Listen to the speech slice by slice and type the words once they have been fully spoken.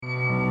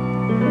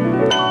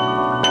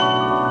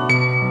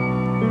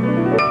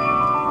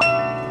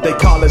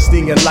call us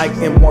the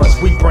enlightened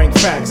ones. We bring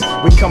facts.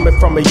 We coming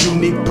from a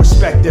unique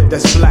perspective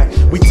that's black.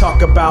 We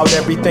talk about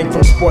everything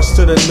from sports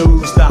to the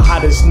news, the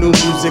hottest new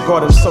music or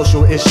the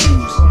social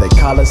issues. They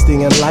call us the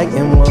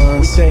enlightened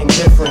ones. We think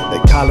different.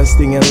 They call us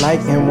the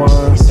enlightened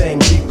ones. We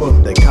think deeper.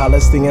 They call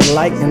us the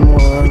enlightened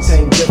ones. We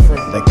think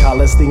different. They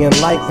call us the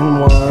enlightened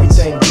ones. We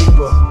think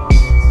deeper.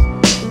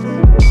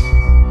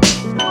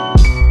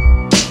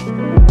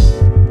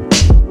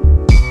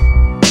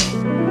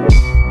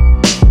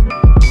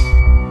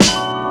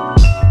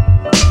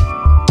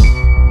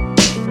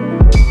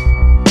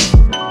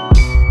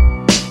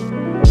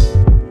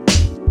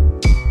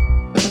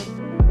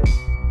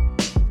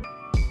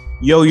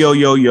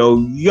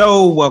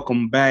 Yo,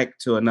 welcome back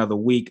to another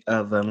week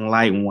of the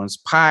Enlightened Ones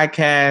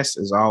podcast.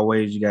 As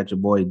always, you got your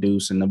boy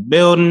Deuce in the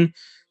building.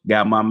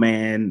 Got my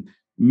man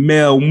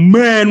Mel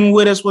Man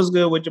with us. What's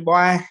good with your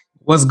boy?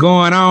 What's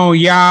going on,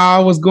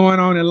 y'all? What's going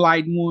on,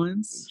 Enlightened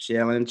Ones?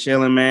 Chilling,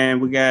 man.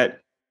 We got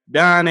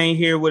Don ain't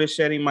here with us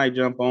yet. He might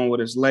jump on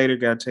with us later.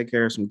 Got to take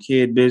care of some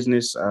kid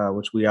business,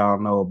 which we all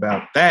know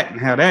about that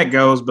and how that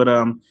goes. But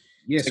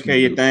yes, take care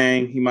of your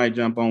thing. He might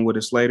jump on with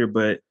us later,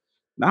 but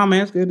nah,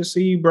 man, it's good to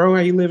see you, bro.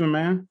 How you living,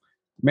 man?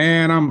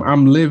 Man,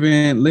 I'm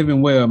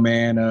living well,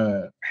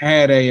 man.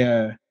 Had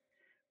an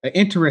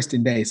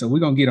interesting day, so we're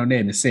gonna get on that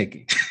in a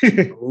second.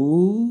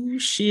 Oh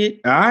shit!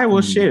 All right,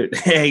 well, shit.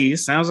 Hey, it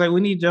sounds like we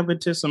need to jump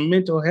into some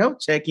mental health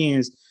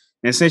check-ins.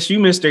 And since you,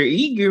 Mr.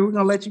 Eager, we're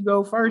gonna let you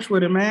go first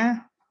with it,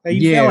 man. How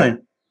you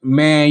feeling?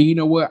 Man, you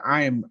know what?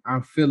 I'm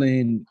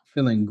feeling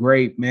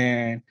great,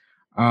 man.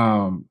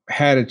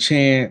 Had a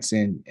chance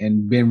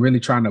and been really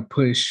trying to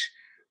push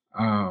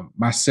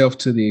myself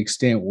to the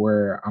extent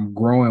where I'm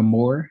growing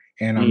more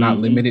and I'm not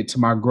limited to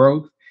my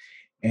growth,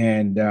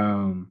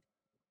 and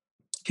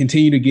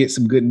continue to get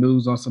some good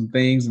news on some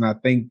things. And I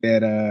think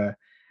that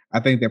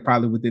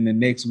probably within the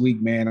next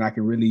week, man, I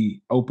can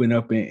really open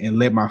up and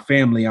let my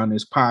family on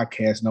this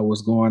podcast know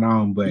what's going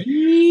on. But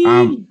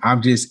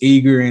I'm just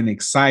eager and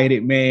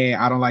excited, man.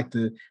 I don't like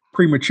to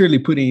prematurely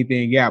put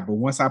anything out, but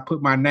once I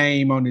put my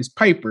name on this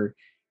paper,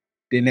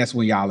 then that's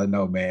when y'all will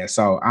know, man.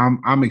 So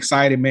I'm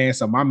excited, man.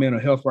 So my mental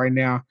health right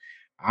now,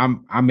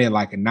 I'm at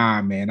like a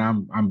 9, man.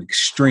 I'm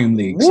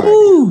extremely excited.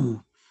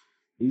 Woo!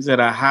 He's at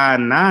a high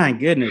 9.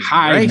 Goodness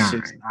gracious.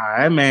 9.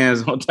 That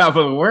man's on top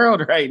of the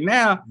world right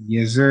now.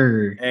 Yes,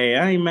 sir. Hey,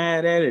 I ain't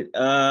mad at it.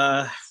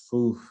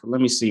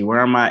 Let me see. Where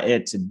am I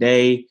at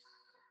today?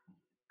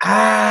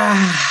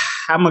 I'm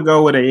gonna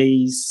go with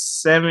a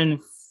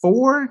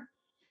 7.4.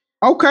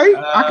 Okay,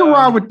 I can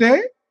ride with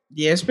that.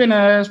 Yeah, it's been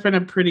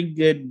a pretty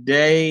good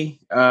day,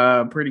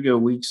 pretty good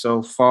week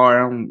so far.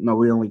 I don't know,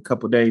 we only a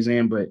couple days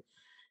in, but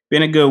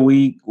been a good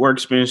week.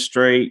 Work's been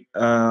straight.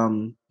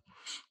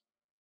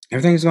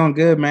 Everything's going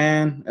good,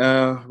 man.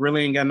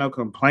 Really ain't got no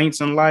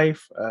complaints in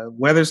life.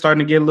 Weather's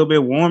starting to get a little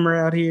bit warmer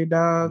out here,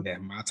 dog. Yeah,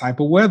 my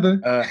type of weather.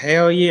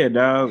 Hell yeah,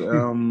 dog.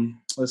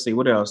 Let's see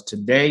what else.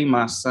 Today,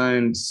 my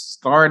son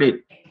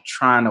started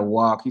trying to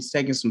walk. He's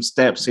taking some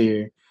steps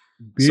here.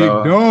 Big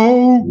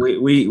dog.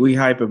 We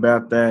hype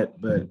about that,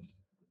 but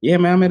yeah,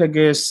 man, I'm at a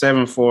good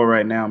 7.4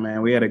 right now,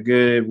 man. We had a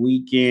good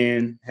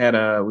weekend.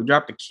 We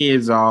dropped the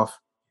kids off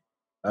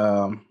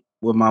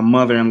with my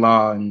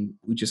mother-in-law, and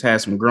we just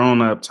had some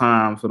grown-up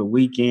time for the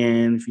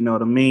weekend, if you know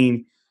what I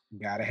mean.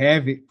 Gotta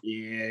have it.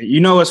 Yeah, you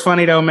know what's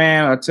funny though,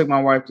 man? I took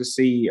my wife to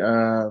see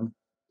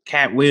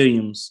Cat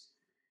Williams.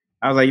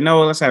 I was like, you know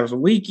what? Let's have a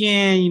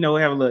weekend. You know,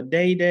 we have a little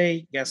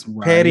day. Got some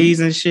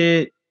petties and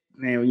shit.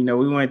 And, you know,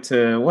 we went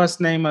to, what's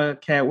the name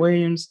of Cat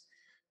Williams?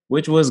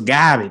 Which was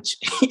garbage.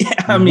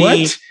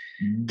 What?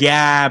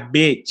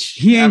 Garbage.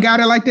 He ain't got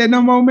it like that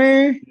no more,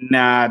 man?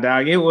 Nah,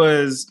 dog. It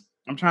was,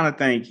 I'm trying to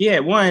think. He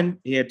had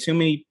too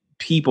many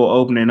people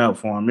opening up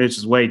for him. There's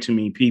just way too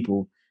many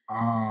people.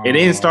 Oh. It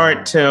didn't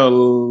start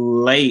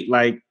till late.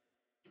 Like,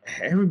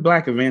 every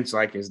black event's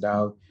like this,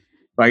 dog.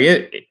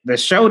 Like, the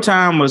show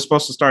time was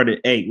supposed to start at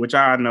 8, which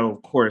I know,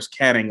 of course,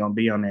 Cat ain't gonna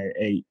be on there at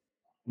 8.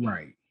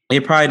 Right.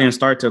 It probably didn't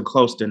start till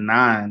close to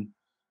 9.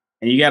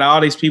 And you got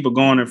all these people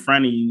going in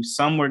front of you.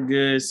 Some were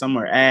good, some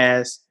were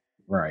ass.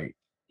 Right.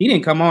 He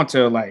didn't come on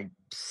till like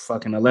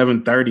fucking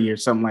 11:30 or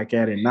something like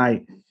that at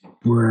night.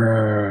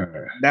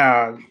 Bruh.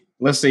 Now,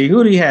 let's see.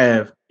 Who did he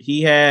have?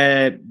 He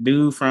had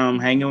dude from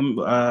Hanging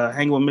with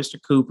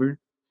Mr. Cooper.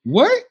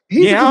 What?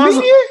 He's a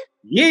comedian?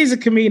 Yeah, he's a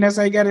comedian. That's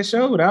how he got his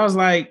show. But I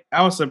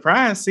was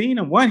surprised seeing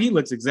him. One, he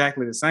looks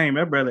exactly the same.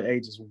 That brother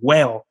ages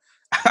well.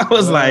 I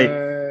was like,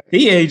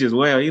 he ages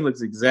well. He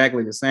looks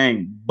exactly the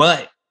same.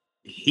 But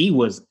he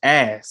was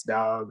ass,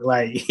 dog.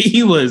 Like,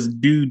 he was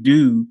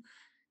doo-doo.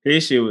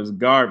 His shit was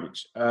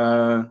garbage.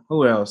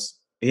 Who else?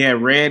 He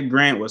had Red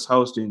Grant was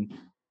hosting.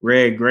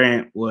 Red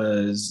Grant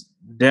was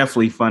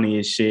definitely funny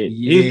as shit.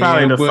 Yeah, he's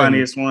probably the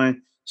funniest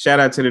one. Shout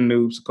out to the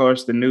Noobs. Of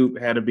course, the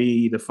Noob had to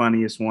be the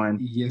funniest one.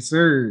 Yes,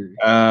 sir.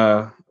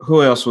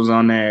 Who else was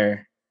on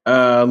there?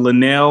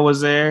 Linnell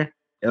was there.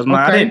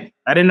 I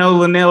didn't know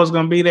Linnell was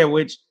gonna be there,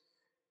 which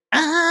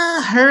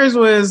hers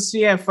was,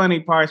 she had funny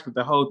parts, but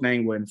the whole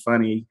thing wasn't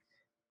funny.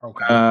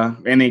 Okay.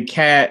 And then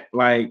Cat,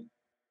 like,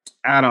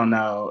 I don't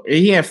know.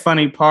 He had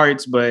funny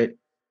parts, but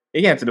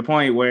it got to the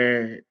point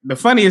where the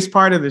funniest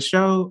part of the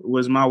show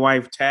was my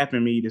wife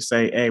tapping me to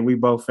say, "Hey, we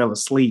both fell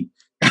asleep."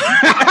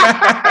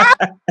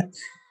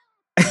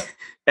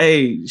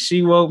 Hey,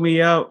 she woke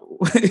me up.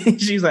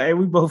 She's like, "Hey,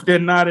 we both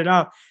did nodded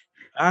off."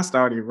 I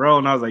started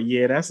rolling. I was like,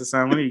 "Yeah, that's the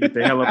sign. We need to get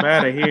the hell up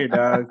out of here,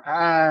 dog."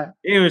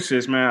 It was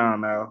just, man, I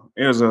don't know.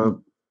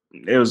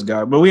 It was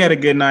God. But we had a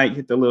good night.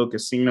 Hit the little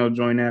casino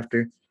joint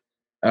after.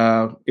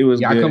 It was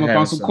Y'all good. come up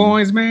on some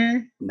coins,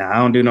 man? Nah, I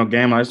don't do no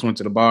gambling. I just went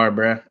to the bar,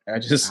 bro.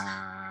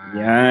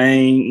 I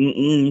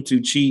ain't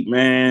too cheap,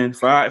 man.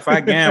 If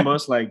I gamble,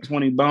 it's like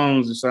 20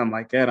 bones or something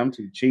like that. I'm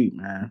too cheap,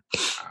 man.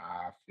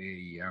 I feel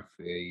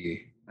you.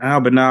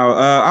 But now,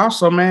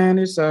 also, man,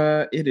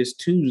 it is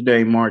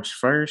Tuesday, March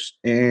 1st,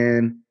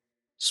 and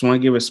just want to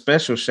give a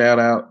special shout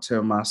out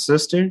to my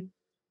sister,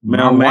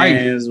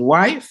 Mailman's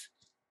wife,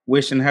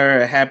 wishing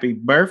her a happy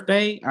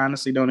birthday.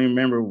 Honestly, don't even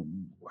remember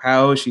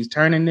how old she's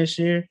turning this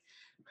year,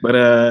 but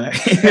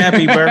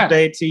happy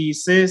birthday to you,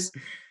 sis.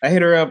 I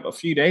hit her up a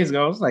few days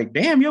ago. I was like,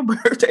 damn, your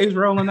birthday's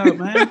rolling up,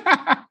 man.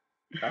 I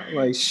was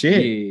like,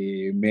 shit.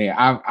 Yeah, man.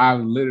 I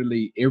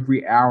literally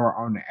every hour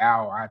on the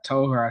hour, I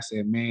told her, I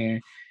said,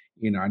 man,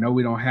 I know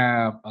we don't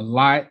have a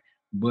lot,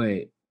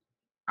 but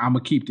I'm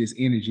gonna keep this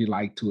energy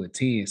like to a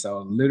 10. So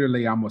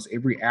literally almost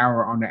every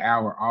hour on the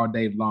hour all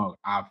day long,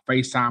 I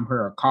FaceTime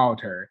her or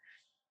called her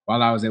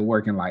while I was at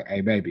work and like,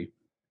 hey baby,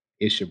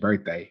 it's your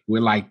birthday.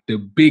 With like the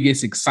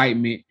biggest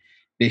excitement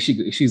that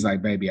she's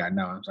like, baby, I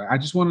know. I'm like, I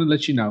just want to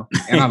let you know,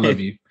 and I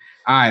love you.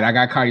 All right, I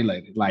gotta call you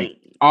later. Like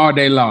all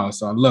day long.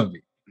 So I love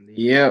it.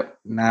 Yep.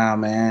 Nah,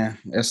 man.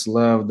 That's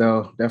love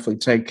though. Definitely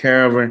take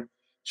care of her.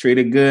 Treat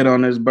her good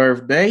on his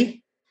birthday.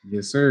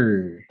 Yes,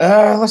 sir.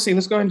 Let's see.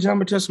 Let's go ahead and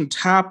jump into some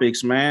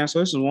topics, man. So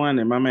this is one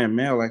that my man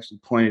Mel actually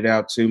pointed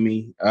out to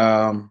me.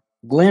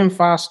 Glenn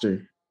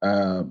Foster,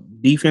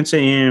 defensive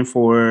end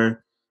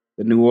for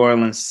the New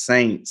Orleans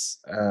Saints.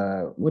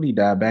 What he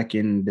died back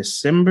in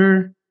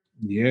December?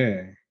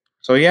 Yeah.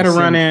 So he had a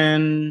run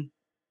in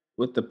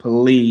with the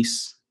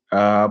police.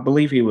 I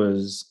believe he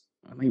was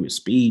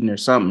speeding or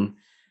something.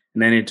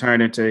 And then it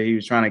turned into he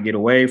was trying to get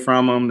away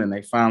from them. Then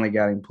they finally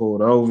got him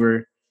pulled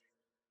over.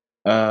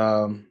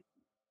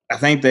 I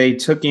think they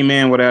took him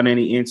in without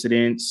any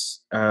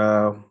incidents.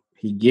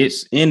 He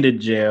gets into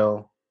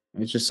jail.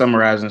 It's just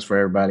summarizing this for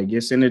everybody.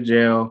 Gets into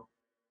jail.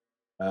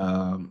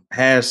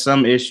 Has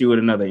some issue with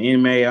another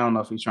inmate. I don't know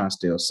if he's trying to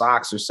steal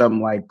socks or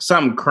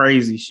something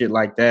crazy shit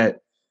like that.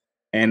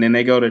 And then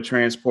they go to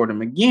transport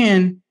him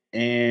again,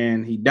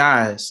 and he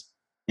dies.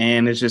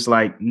 And it's just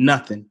like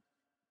nothing.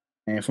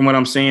 And from what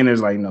I'm seeing,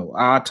 there's like no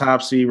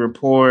autopsy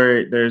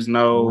report. There's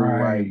no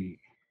like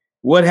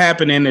what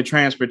happened in the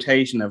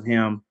transportation of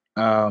him.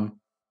 And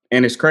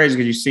it's crazy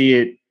because you see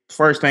it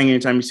first thing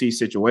anytime you see a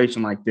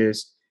situation like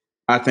this,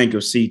 I think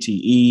of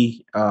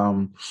CTE.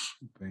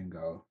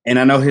 Bingo. And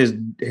I know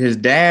his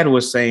dad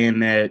was saying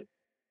that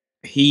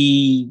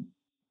he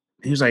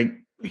was like,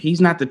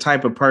 he's not the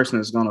type of person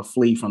that's going to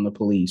flee from the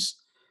police.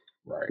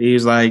 Right.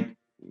 He's like,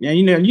 yeah,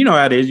 you know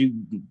how it is. You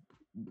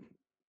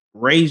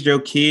raised your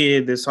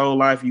kid this whole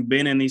life. You've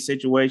been in these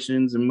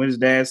situations. And what his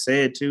dad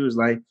said too is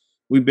like,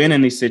 we've been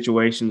in these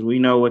situations. We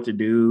know what to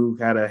do,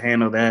 how to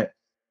handle that.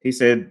 He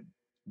said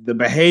the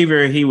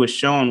behavior he was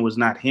showing was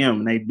not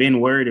him. They'd been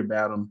worried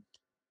about him.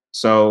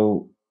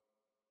 So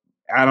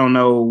I don't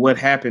know what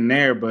happened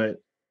there,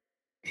 but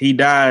he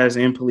dies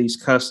in police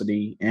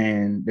custody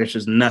and there's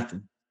just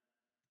nothing.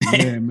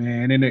 Yeah,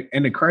 man.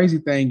 And the crazy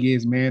thing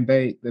is, man,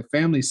 the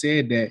family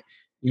said that,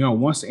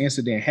 once the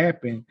incident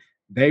happened,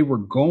 they were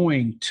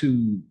going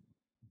to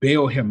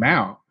bail him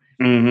out.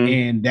 Mm-hmm.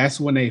 And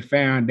that's when they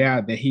found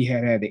out that he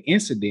had an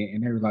incident.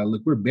 And they were like,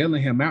 look, we're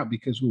bailing him out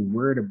because we're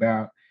worried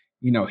about,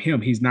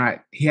 him.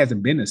 He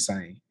hasn't been the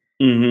same.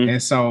 Mm-hmm.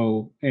 And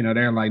so,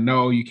 they're like,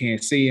 no, you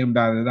can't see him,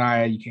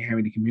 you can't have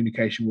any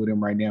communication with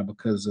him right now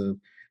because of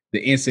the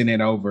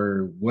incident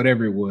over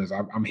whatever it was.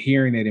 I'm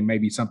hearing that it may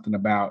be something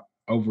about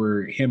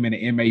over him and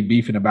the MA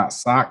beefing about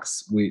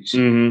socks, which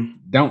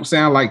don't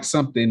sound like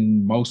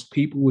something most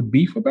people would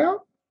beef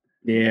about.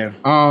 Yeah.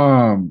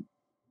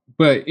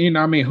 But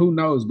who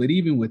knows? But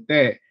even with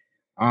that,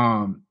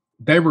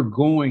 they were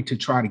going to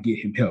try to get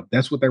him help.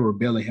 That's what they were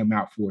bailing him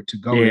out for, to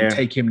go and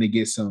take him to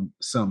get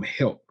some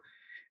help.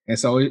 And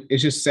so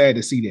it's just sad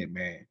to see that,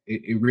 man.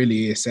 It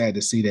really is sad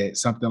to see that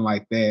something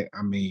like that.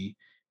 I mean,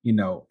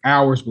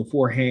 hours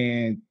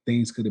beforehand,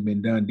 things could have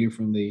been done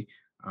differently.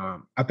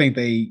 I think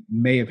they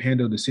may have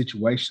handled the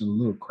situation a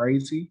little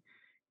crazy.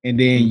 And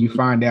then you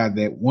find out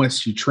that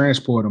once you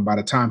transport him, by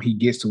the time he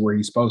gets to where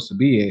he's supposed to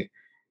be at,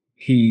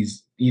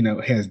 he's,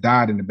 has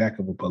died in the back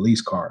of a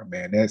police car,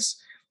 man.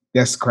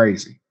 That's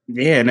crazy.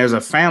 Yeah. And as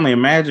a family,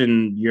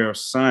 imagine your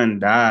son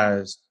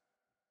dies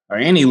or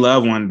any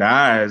loved one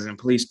dies in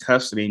police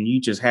custody and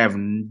you just have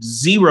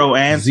zero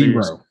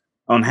answers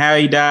on how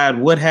he died,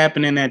 what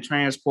happened in that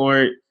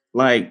transport.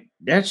 Like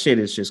that shit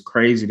is just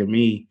crazy to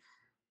me.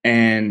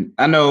 And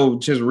I know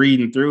just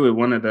reading through it,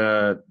 one of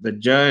the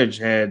judge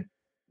had,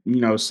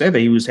 said that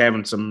he was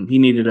having he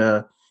needed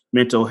a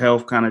mental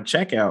health kind of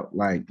checkout.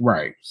 Like,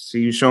 right.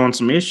 see you showing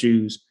some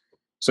issues.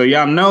 So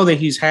y'all know that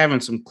he's having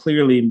some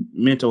clearly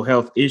mental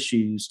health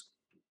issues.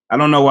 I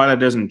don't know why that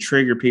doesn't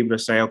trigger people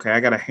to say, okay, I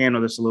got to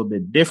handle this a little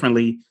bit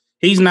differently.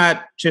 He's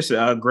not just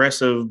an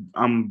aggressive,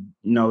 trying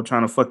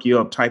to fuck you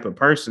up type of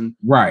person.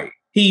 Right.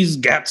 He's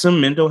got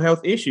some mental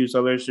health issues.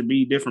 So there should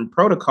be different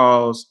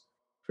protocols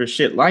for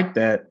shit like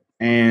that.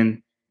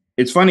 And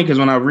it's funny because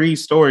when I read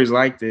stories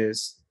like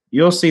this,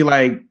 you'll see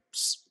like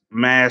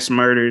mass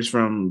murders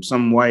from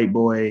some white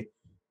boy.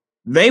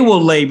 They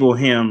will label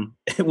him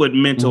with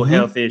mental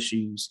health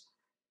issues.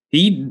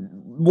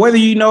 Whether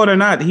you know it or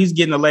not, he's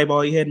getting a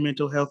label. He had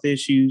mental health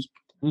issues.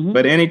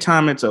 But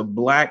anytime it's a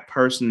black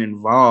person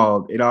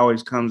involved, it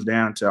always comes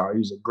down to, oh,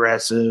 he's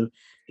aggressive.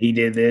 He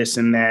did this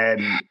and that.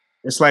 And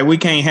it's like, we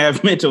can't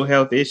have mental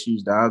health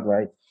issues, dog.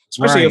 Like,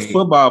 especially a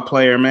football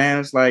player, man.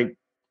 It's like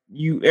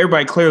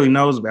everybody clearly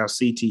knows about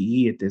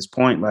CTE at this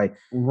point. Like,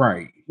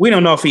 we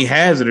don't know if he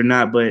has it or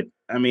not, but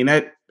I mean,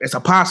 it's a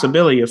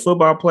possibility. A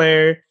football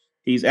player,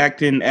 he's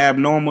acting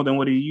abnormal than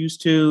what he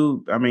used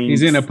to. I mean,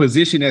 he's in a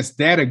position that's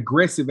that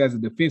aggressive as a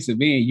defensive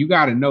end. You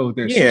got to know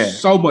there's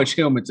so much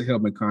helmet to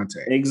helmet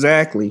contact.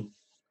 Exactly.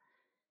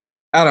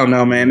 I don't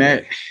know, man.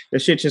 That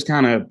shit just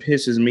kind of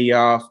pisses me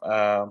off.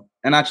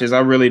 And I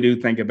really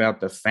do think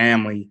about the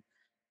family,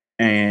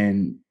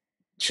 and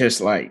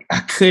just like, I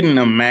couldn't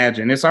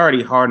imagine. It's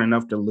already hard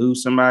enough to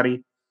lose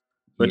somebody,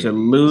 but to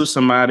lose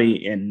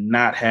somebody and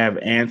not have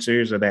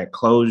answers or that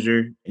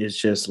closure is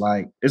just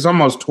like, it's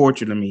almost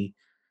torture to me.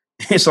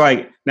 It's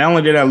like, not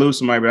only did I lose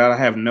somebody, but I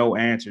have no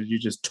answers. You're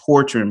just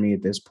torturing me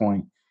at this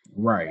point.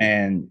 Right.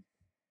 And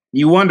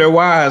you wonder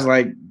why. It's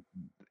like,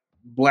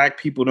 black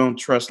people don't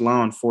trust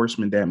law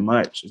enforcement that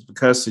much. It's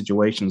because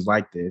situations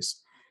like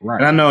this. Right.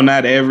 And I know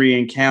not every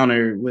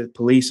encounter with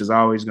police is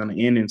always going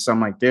to end in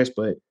something like this,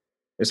 but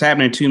it's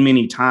happening too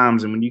many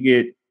times. And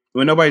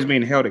when nobody's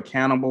being held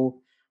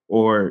accountable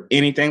or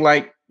anything,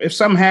 like if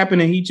something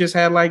happened and he just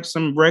had like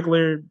some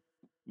regular,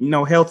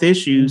 health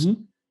issues,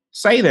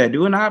 say that,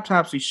 do an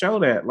autopsy, show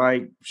that,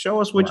 like, show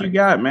us what you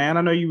got, man.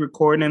 I know you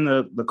recording in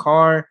the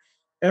car,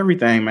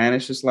 everything, man.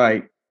 It's just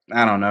like,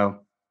 I don't know.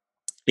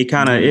 It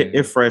kind of,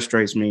 it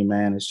frustrates me,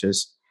 man. It's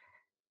just,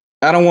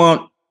 I don't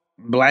want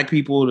black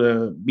people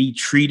to be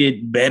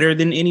treated better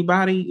than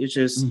anybody. It's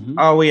just,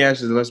 all we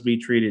ask is let's be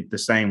treated the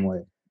same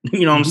way.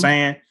 You know what I'm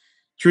saying?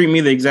 Treat me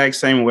the exact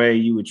same way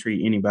you would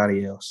treat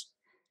anybody else.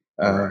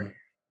 But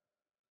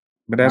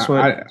that's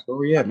where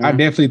we're at, man. I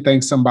definitely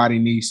think somebody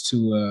needs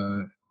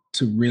to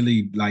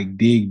really like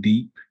dig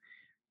deep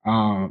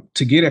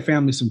to get a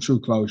family some true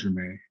closure,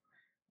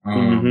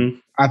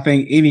 man. I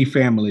think any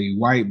family,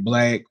 white,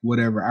 black,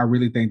 whatever, I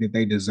really think that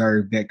they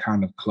deserve that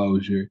kind of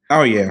closure.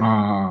 Oh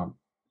yeah.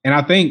 And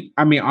I think,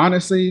 I mean,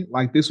 honestly,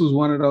 like this was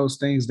one of those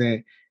things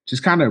that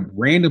just kind of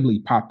randomly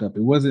popped up.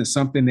 It wasn't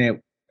something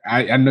that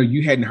I know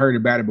you hadn't heard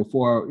about it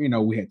before.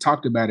 We had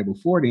talked about it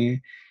before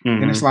then.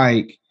 And it's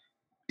like,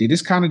 did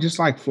this kind of just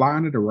like fly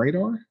under the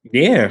radar?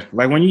 Yeah.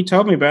 Like when you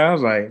told me about it, I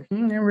was like, I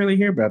didn't really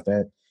hear about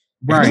that.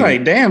 Right. It's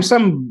like, damn,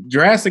 something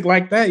drastic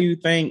like that, you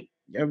think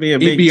it'd be a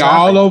big topic.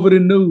 All over the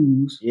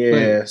news.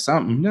 Yeah,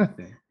 something.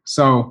 Nothing.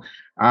 So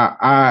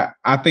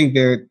I think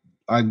that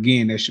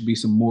again, there should be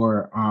some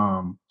more,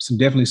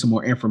 definitely some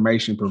more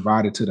information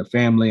provided to the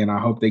family, and I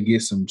hope they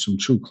get some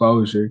true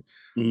closure.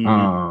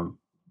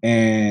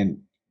 And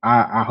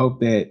I hope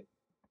that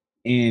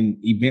in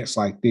events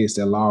like this,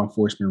 that law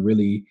enforcement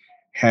really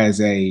has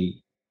an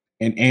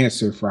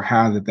answer for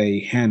how that they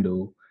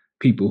handle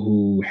people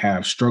who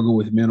have struggled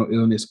with mental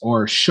illness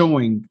or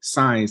showing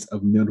signs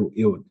of mental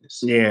illness.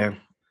 Yeah.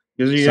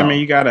 Because I mean,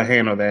 you got to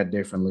handle that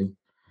differently.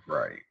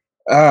 Right.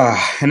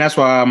 And that's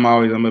why I'm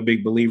a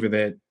big believer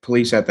that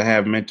police have to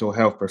have mental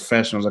health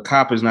professionals. A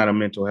cop is not a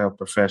mental health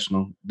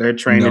professional. They're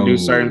trained to do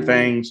certain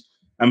things.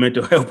 A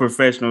mental health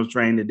professional is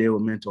trained to deal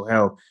with mental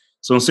health.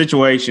 So in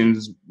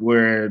situations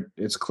where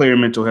it's clear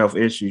mental health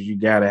issues, you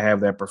got to have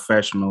that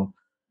professional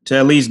to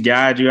at least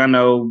guide you. I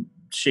know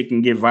shit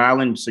can get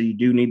violent, so you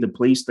do need the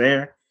police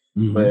there,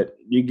 but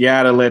you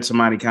got to let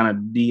somebody kind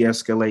of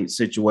de-escalate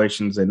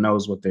situations that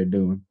knows what they're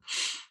doing.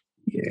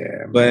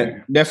 Yeah,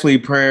 but definitely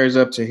prayers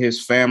up to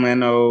his family. I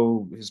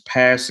know his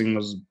passing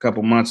was a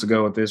couple months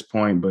ago at this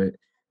point, but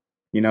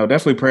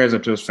definitely prayers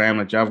up to his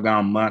family. Y'all have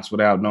gone months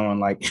without knowing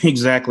like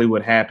exactly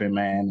what happened,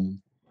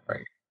 man.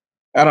 Right.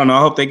 I don't know.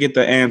 I hope they get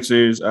the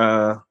answers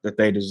that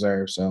they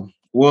deserve. So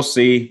we'll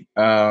see.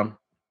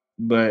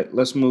 But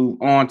let's move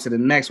on to the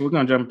next. We're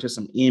gonna jump into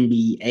some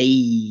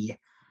NBA.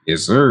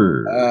 Yes,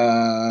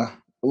 sir.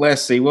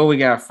 Let's see what we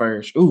got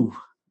first. Ooh,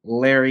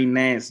 Larry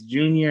Nance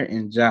Jr.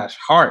 and Josh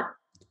Hart.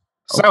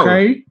 So,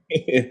 okay.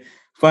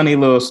 Funny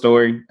little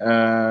story.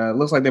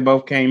 Looks like they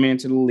both came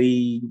into the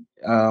league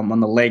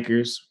on the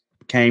Lakers,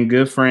 became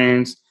good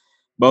friends.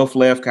 Both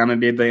left, kind of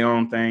did their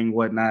own thing,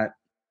 whatnot.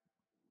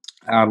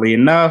 Oddly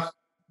enough,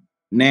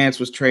 Nance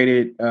was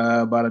traded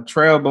by the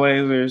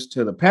Trailblazers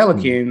to the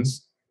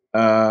Pelicans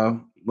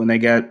when they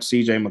got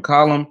CJ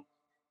McCollum.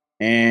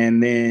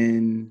 And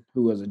then,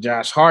 who was it?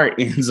 Josh Hart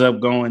ends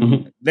up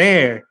going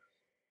there.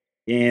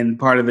 in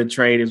part of the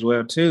trade as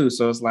well too.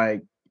 So it's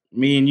like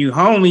me and you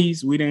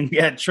homies, we didn't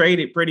get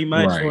traded pretty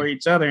much for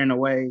each other in a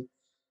way.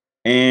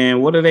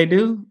 And what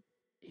do?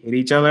 Hit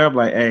each other up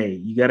like, hey,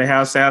 you got a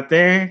house out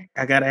there?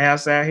 I got a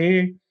house out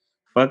here.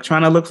 Fuck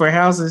trying to look for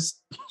houses.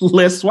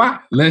 Let's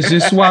swap. Let's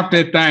just swap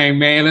that thing,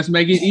 man. Let's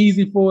make it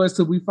easy for us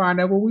till we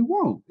find out what we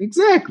want.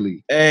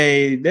 Exactly.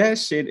 Hey, that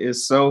shit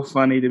is so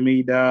funny to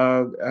me,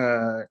 dog.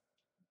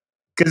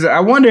 Because I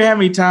wonder how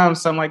many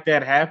times something like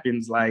that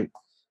happens. Like,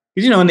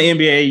 because in the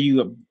NBA,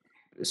 you,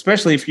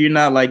 especially if you're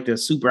not like the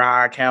super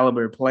high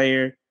caliber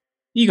player,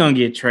 you're gonna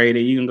get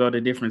traded. You can go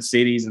to different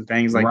cities and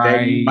things like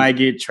that. You might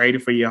get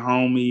traded for your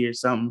homie or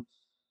something.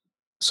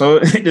 So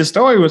the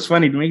story was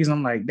funny to me because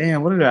I'm like,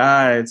 damn, what are the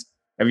odds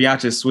of y'all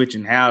just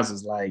switching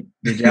houses? Like,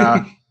 did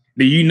y'all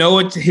do you know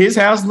what his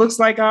house looks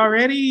like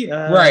already?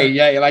 Right,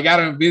 yeah. Like I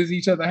don't visit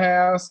each other's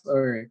house,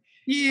 or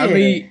yeah. I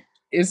mean,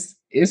 it's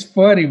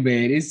funny,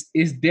 man.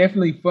 It's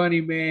definitely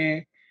funny,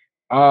 man.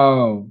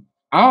 I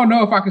don't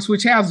know if I can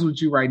switch houses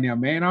with you right now,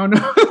 man. I don't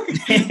know.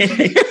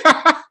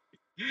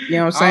 You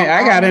know what I'm saying?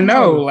 I gotta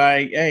know.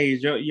 Like, hey,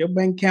 your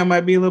bank account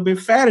might be a little bit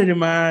fatter than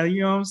mine.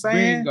 You know what I'm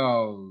saying?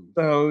 Bingo.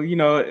 So,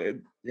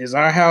 is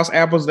our house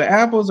apples to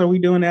apples, or are we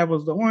doing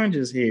apples to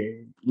oranges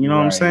here? You know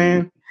what I'm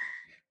saying?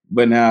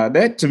 But now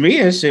that to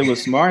me, that shit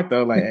was smart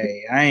though. Like,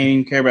 hey, I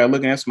ain't care about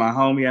looking. That's my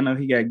homie. I know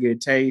he got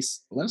good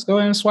taste. Let's go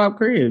ahead and swap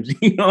cribs.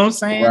 You know what I'm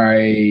saying?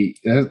 Right.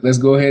 Let's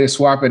go ahead and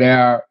swap it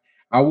out.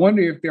 I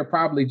wonder if they're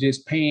probably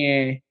just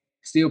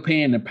still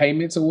paying the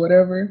payments or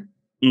whatever.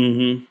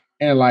 Mm-hmm.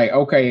 And like,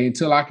 okay,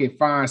 until I can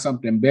find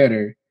something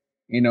better,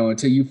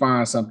 until you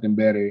find something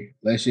better,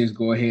 let's just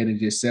go ahead and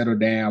just settle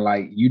down.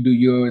 Like you do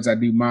yours, I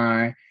do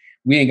mine.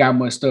 We ain't got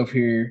much stuff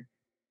here.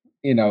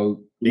 We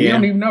don't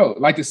even know.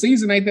 Like the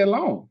season ain't that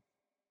long.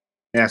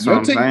 That's what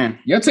I'm saying.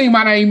 Your team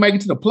might not even make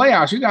it to the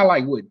playoffs. You got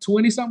like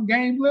 20-something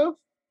games left?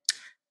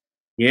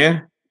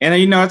 Yeah.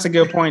 And that's a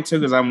good point too,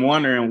 because I'm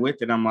wondering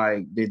with it, I'm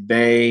like, did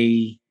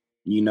they,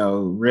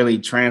 really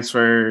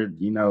transfer,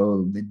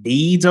 the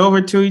deeds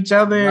over to each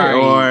other? Right.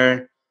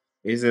 Or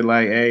is it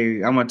like,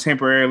 hey, I'm gonna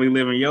temporarily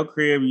live in your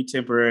crib, you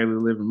temporarily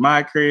live in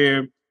my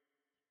crib?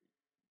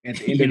 At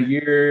the end of the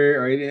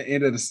year or at the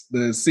end of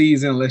the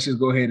season, let's just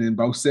go ahead and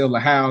both sell the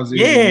houses.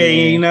 Yeah,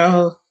 I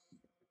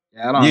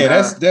don't know.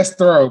 That's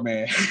thorough,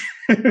 man.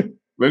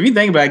 But if you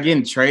think about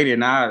getting traded,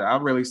 and I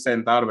really sat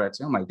and thought about it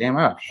too. I'm like, damn,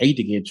 I hate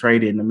to get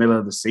traded in the middle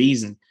of the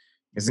season.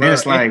 Because then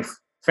it's like,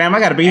 fam, I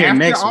got to be here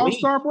next week.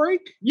 All-Star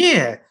break?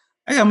 Yeah.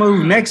 I got to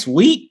move next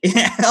week.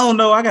 I don't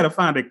know. I got to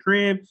find a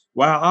crib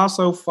while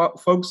also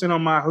focusing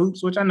on my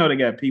hoops, which I know they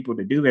got people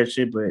to do that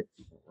shit. But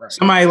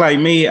somebody like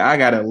me, I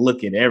got to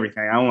look at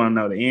everything. I want to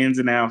know the ins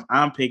and outs.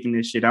 I'm picking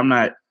this shit. I'm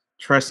not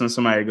trusting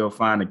somebody to go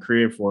find a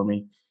crib for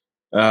me.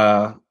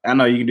 I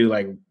know you can do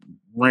like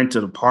rent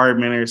an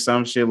apartment or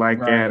some shit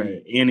like that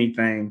or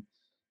anything,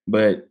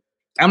 but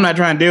I'm not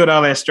trying to deal with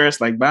all that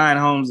stress. Like buying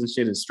homes and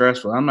shit is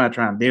stressful. I'm not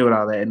trying to deal with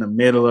all that in the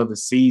middle of the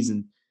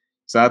season.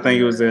 So I think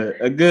it was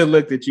a good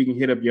look that you can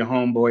hit up your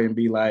homeboy and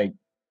be like,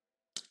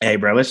 hey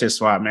bro, let's just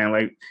swap, man.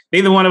 Like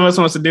neither one of us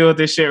wants to deal with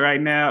this shit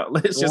right now.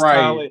 Let's just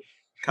call it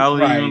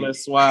even,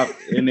 let's swap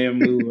and then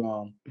move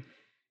on.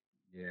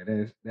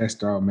 Yeah, that's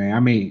dope, man. I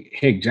mean,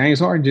 heck, James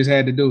Harden just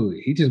had to do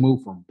it. He just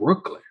moved from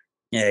Brooklyn.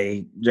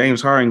 Hey,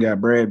 James Harden got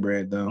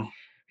bread though.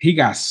 He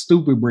got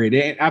stupid bread.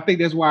 And I think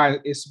that's why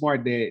it's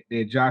smart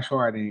that Josh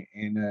Harden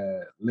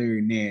and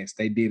Larry Nance,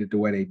 they did it the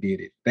way they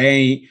did it.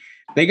 They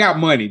got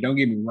money, don't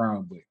get me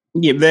wrong, but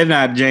yeah, they're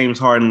not James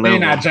Harden level.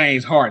 They're not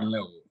James Harden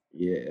level.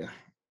 Yeah.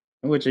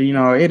 Which,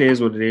 it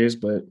is what it is,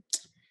 but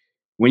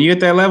when you're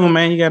at that level,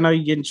 man, you gotta know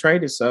you're getting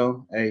traded.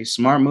 So a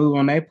smart move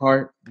on their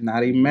part.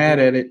 Not even mad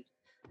at it.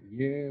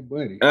 Yeah,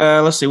 buddy.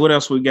 Let's see what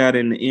else we got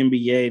in the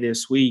NBA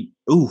this week.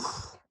 Oof.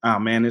 Oh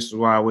man, this is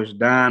why I wish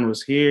Don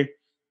was here.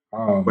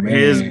 Oh, for man.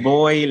 His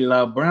boy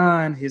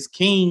LeBron, his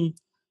king,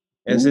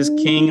 as his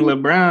king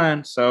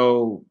LeBron.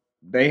 So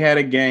they had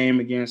a game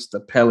against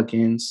the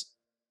Pelicans.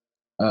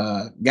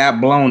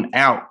 Got blown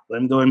out.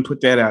 Let me go ahead and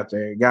put that out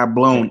there. Got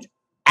blown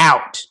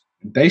out.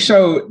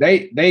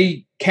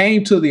 They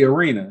came to the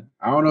arena.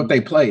 I don't know if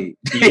they played.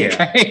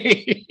 Yeah.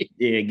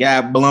 Yeah,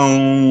 got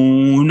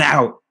blown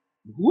out.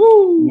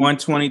 Woo.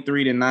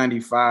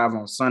 123-95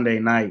 on Sunday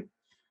night.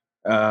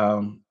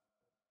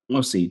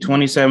 Let's see,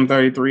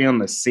 27-33 on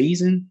the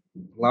season.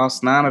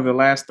 Lost 9 of the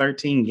last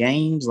 13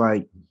 games.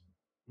 Like,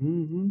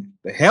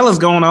 the hell is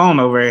going on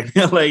over in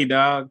LA,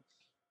 dog?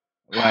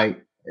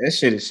 Like, that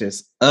shit is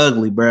just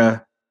ugly,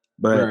 bruh.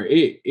 But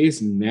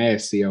it's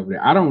nasty over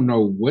there. I don't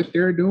know what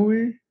they're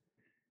doing.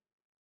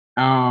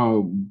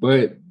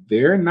 But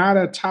they're not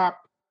a top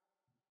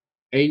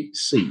 8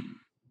 seed.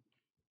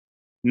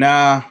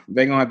 Nah,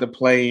 they're gonna have to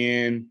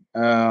play in.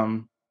 They're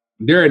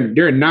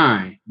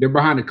 9. They're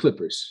behind the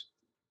Clippers.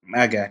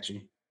 I got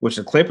you. Which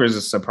the Clippers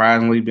have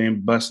surprisingly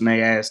been busting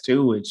their ass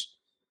too, which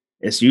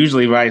it's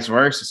usually vice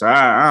versa. So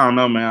I don't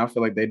know, man. I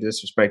feel like they're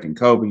disrespecting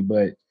Kobe,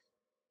 but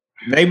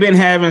they've been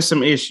having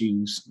some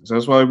issues. So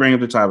that's why we bring up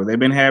the topic. They've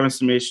been having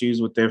some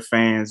issues with their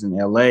fans in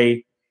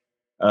LA.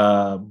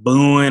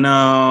 booing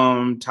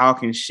them,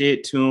 talking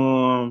shit to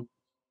them,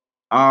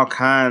 all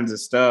kinds of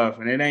stuff.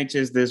 And it ain't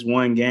just this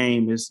one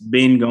game. It's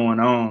been going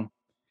on.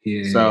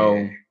 Yeah.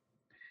 So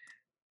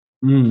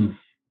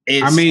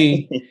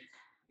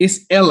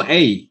it's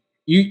LA.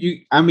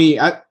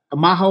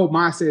 My whole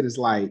mindset is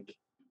like,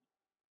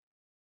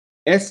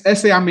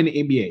 let's say I'm in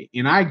the NBA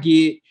and I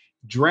get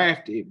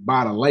drafted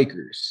by the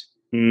Lakers.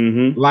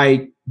 Mm-hmm.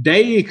 Like,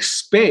 they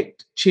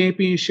expect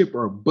championship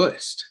or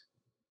bust.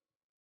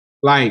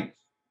 Like,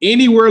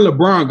 anywhere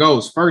LeBron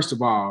goes, first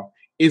of all,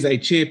 is a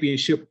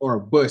championship or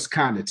bust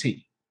kind of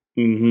team.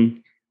 Mm-hmm.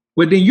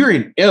 But then you're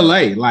in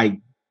LA, like,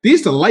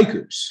 these the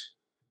Lakers.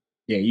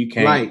 Yeah, you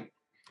can't. Like,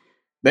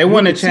 they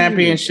won a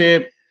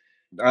championship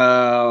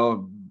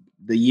the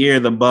year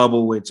of the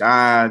bubble, which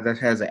that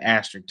has an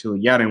asterisk to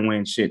it. Y'all didn't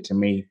win shit to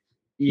me.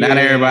 Yeah. Not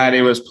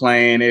everybody was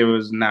playing. It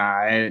was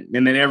and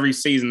then every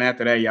season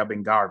after that, y'all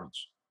been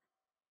garbage.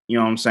 You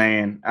know what I'm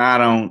saying?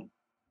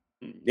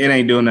 It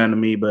ain't doing nothing to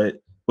me. But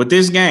with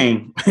this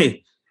game,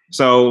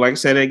 so like I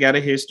said, they got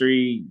a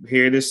history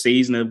here this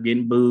season of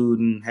getting booed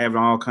and having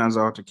all kinds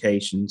of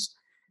altercations.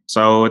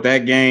 So at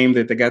that game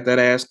that they got that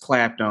ass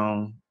clapped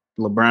on,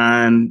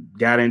 LeBron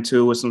got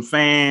into it with some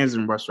fans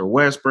and Russell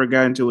Westbrook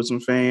got into it with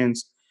some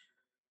fans.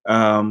 So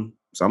I'm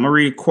going to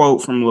read a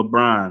quote from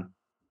LeBron.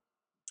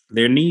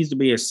 There needs to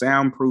be a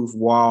soundproof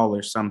wall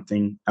or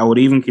something. I would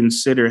even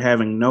consider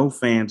having no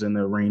fans in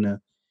the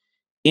arena.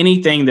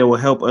 Anything that will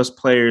help us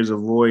players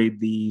avoid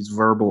these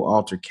verbal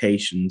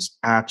altercations.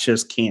 I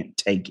just can't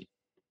take it.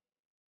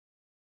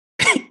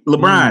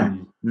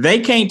 LeBron, they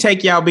can't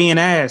take y'all being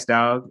ass,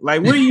 dog.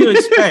 Like, what do you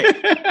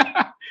expect?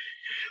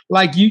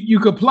 Like, you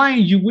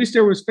complain, you wish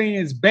there was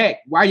fans back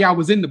while y'all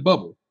was in the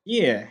bubble.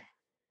 Yeah.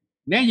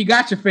 Now you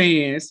got your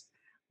fans,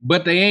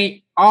 but they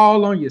ain't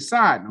all on your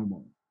side no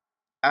more.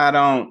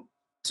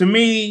 To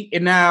me,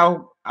 and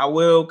now I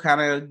will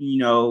kind of,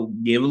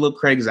 give a little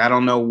credit because I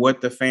don't know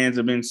what the fans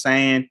have been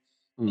saying.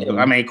 Mm-hmm.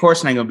 I mean, of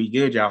course, it ain't going to be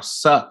good. Y'all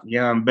suck.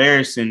 Y'all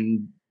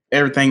embarrassing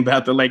everything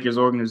about the Lakers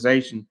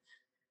organization.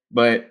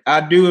 But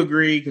I do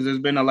agree because there's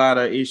been a lot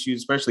of issues,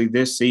 especially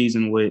this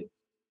season with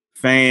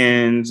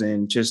fans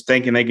and just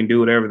thinking they can do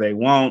whatever they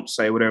want,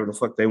 say whatever the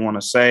fuck they want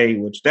to say,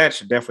 which that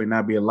should definitely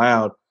not be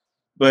allowed.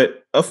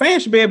 But a fan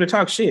should be able to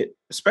talk shit,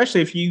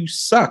 especially if you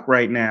suck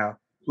right now.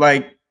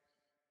 Like,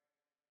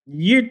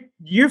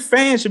 your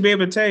fans should be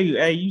able to tell you,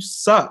 hey, you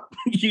suck.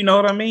 You know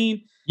what I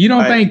mean? You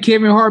don't think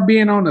Kevin Hart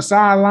being on the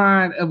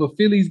sideline of a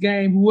Phillies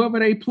game, whoever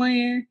they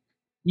playing,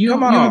 you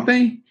don't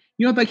think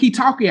he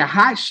talking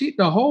hot shit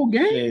the whole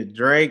game? Yeah,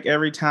 Drake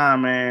every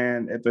time,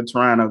 man, at the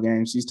Toronto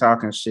games, he's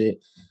talking shit.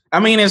 I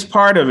mean, it's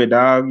part of it,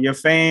 dog. Your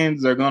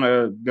fans are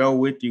gonna go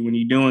with you when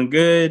you're doing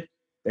good.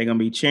 They're gonna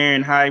be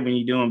cheering hype when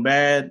you're doing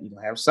bad. You're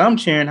gonna have some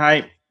cheering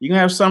hype. You're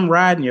gonna have some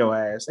riding your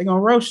ass. They're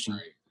gonna roast you.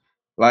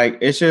 Like,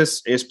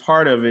 it's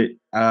part of it.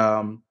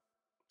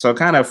 So it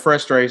kind of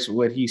frustrates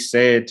what he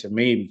said to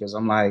me because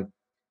I'm like,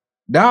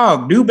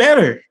 dog, do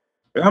better.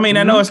 I mean,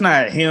 I know it's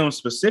not him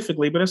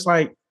specifically, but it's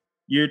like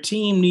your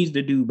team needs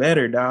to do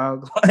better,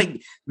 dog.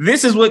 Like,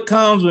 this is what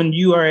comes when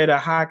you are at a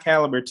high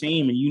caliber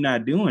team and you're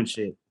not doing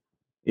shit.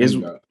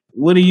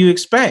 What do you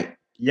expect?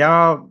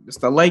 Y'all, it's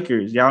the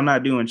Lakers. Y'all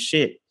not doing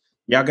shit.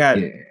 Y'all got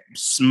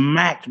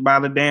smacked by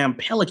the damn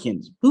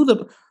Pelicans. Who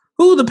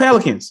the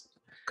Pelicans?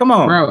 Come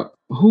on. Bro,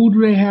 who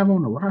do they have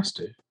on the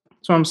roster?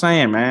 That's what I'm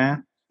saying,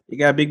 man. You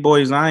got big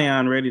boy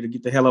Zion ready to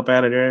get the hell up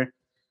out of there.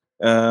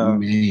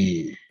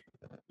 Man.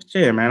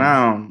 Shit, man.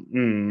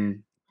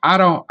 I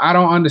don't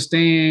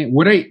understand.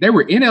 They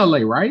were in LA,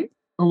 right?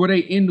 Or were they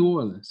in New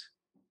Orleans?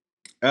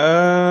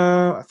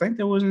 I think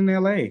they was in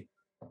LA.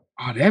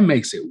 Oh, that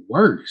makes it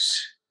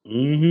worse.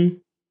 Mm-hmm.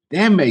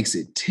 That makes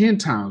it 10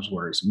 times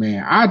worse,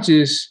 man. I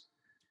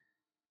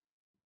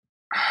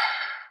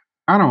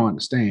don't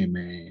understand,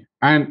 man.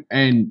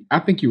 And I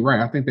think you're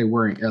right. I think they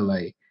were in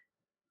LA.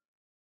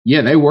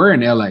 Yeah, they were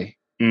in LA.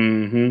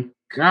 Mm-hmm.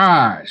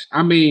 Gosh.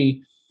 I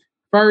mean,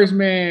 first,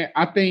 man,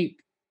 I think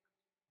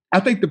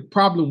the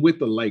problem with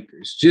the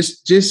Lakers,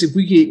 just if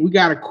we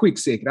got a quick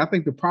second, I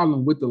think the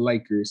problem with the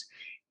Lakers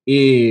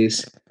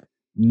is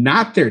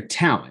not their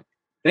talent.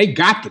 They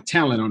got the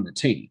talent on the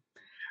team.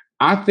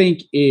 I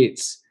think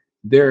it's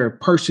their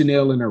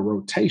personnel in their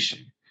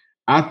rotation.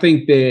 I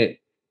think that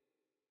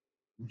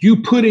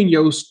you put in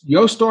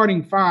your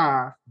starting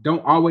five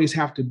don't always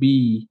have to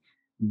be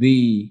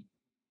the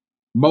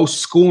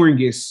most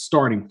scoringest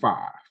starting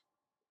five.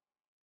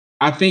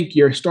 I think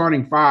your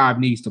starting five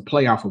needs to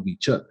play off of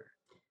each other.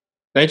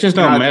 They just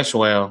don't mesh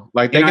well.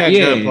 Like, they got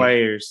good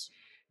players.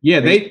 Yeah,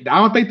 I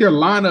don't think their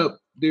lineup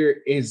there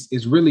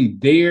is really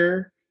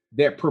there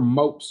that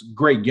promotes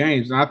great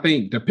games. And I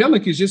think the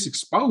Pelicans just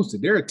exposed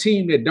it. They're a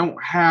team that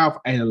don't have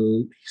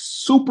a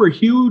super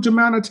huge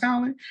amount of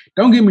talent.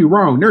 Don't get me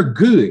wrong, they're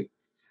good.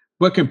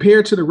 But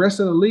compared to the rest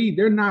of the league,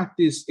 they're not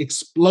this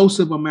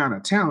explosive amount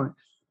of talent,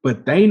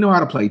 but they know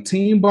how to play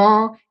team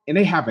ball, and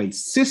they have a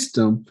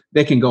system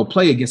that can go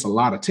play against a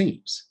lot of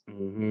teams.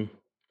 Mm-hmm.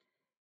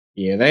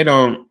 Yeah, they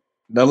don't.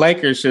 The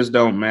Lakers just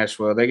don't mesh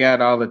well. They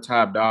got all the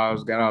top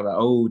dogs, got all the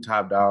old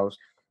top dogs.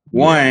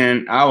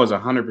 One, I was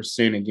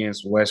 100%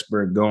 against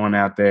Westbrook going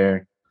out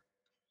there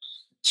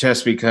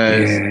just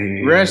because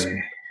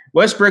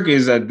Westbrook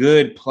is a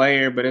good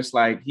player, but it's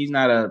like he's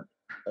not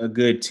a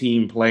good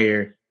team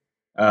player,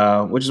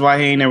 which is why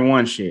he ain't never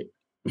won shit.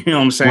 You know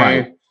what I'm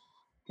saying? Right.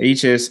 He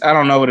just, I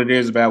don't know what it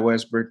is about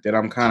Westbrook that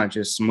I'm kind of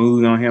just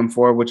smooth on him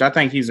for, which I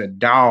think he's a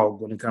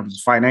dog when it comes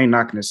to fighting. I ain't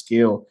knocking his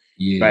skill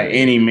by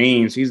any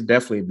means. He's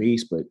definitely a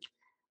beast, but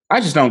I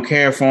just don't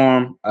care for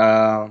him.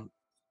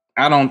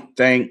 I don't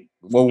think,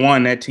 well,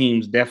 one, that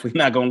team's definitely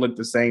not going to look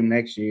the same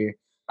next year.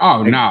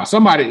 Oh, no.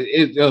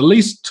 Somebody, at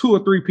least 2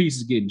 or 3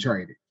 pieces getting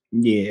traded.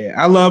 Yeah.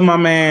 I love my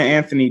man,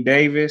 Anthony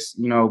Davis,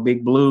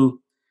 Big Blue.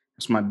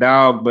 That's my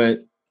dog,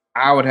 but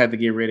I would have to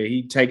get rid of him.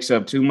 He takes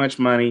up too much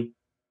money.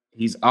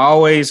 He's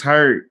always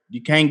hurt.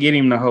 You can't get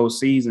him the whole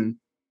season.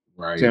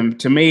 Right.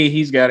 To me,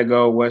 he's got to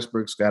go.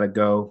 Westbrook's got to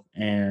go.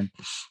 And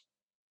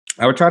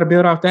I would try to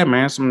build off that,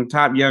 man. Some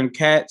top young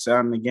cats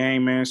out in the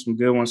game, man. Some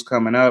good ones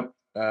coming up.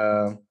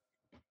 I'm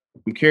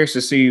curious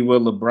to see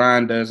what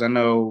LeBron does. I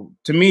know,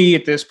 to me,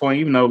 at this point,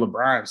 even though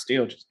LeBron's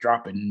still just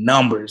dropping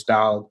numbers,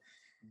 dog.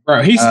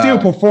 Bro, he's still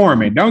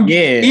performing.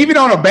 Even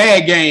on a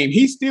bad game,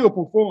 he's still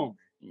performing.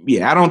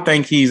 Yeah, I don't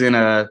think he's in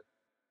a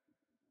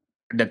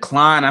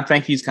decline. I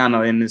think he's kind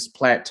of in this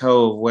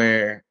plateau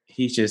where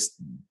he's just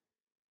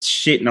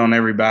shitting on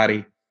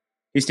everybody.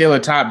 He's still a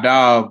top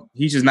dog.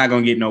 He's just not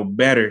going to get no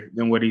better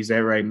than what he's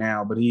at right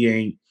now, but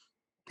he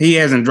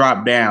hasn't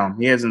dropped down.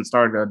 He hasn't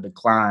started a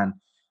decline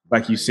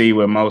like you see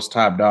with most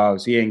top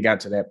dogs. He ain't got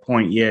to that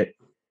point yet,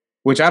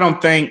 which I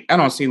don't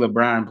see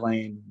LeBron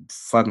playing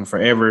fucking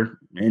forever.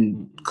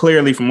 And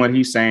clearly from what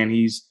he's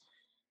saying,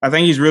 I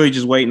think he's really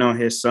just waiting on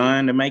his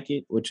son to make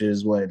it, which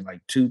is what,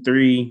 like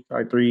 3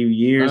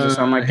 years or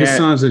something like that. His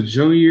son's a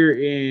junior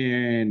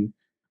in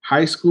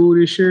high school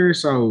this year,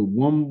 so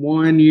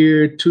 1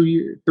 year, 2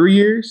 years, 3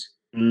 years.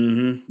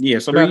 Mm-hmm. Yeah,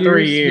 so about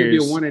 3 years.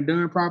 He'll be a one and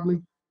done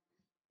probably.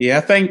 Yeah,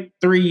 I think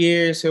 3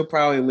 years he'll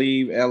probably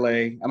leave LA.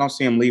 I don't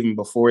see him leaving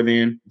before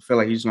then. I feel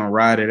like he's gonna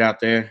ride it out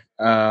there.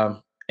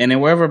 And then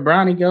wherever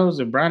Bronny goes,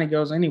 if Bronny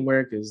goes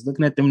anywhere, because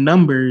looking at them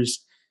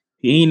numbers,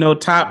 he ain't no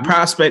top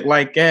prospect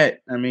like that.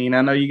 I mean,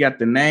 I know you got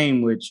the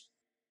name, which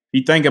if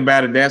you think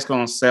about it, that's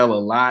gonna sell a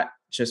lot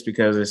just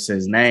because it's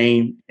his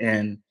name.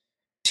 And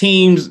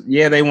teams,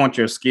 yeah, they want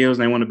your skills,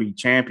 they want to be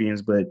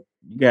champions, but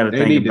you got to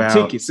think about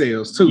the ticket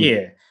sales too.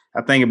 Yeah,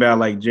 I think about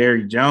like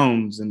Jerry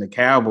Jones and the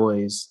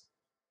Cowboys.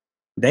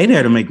 They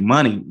there to make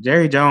money.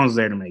 Jerry Jones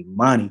there to make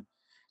money.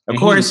 Of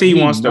course, he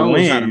wants to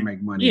win. How to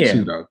make money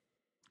too, though.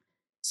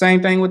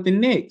 Same thing with the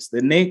Knicks.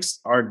 The Knicks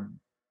are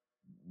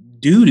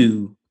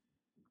doo-doo,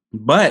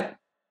 but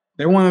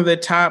they're one of the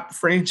top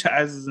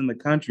franchises in the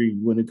country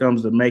when it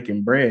comes to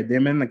making bread.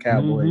 Them and the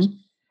Cowboys. Mm-hmm.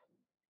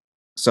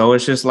 So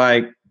it's just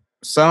like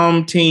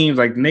some teams,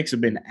 like the Knicks,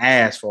 have been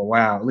ass for a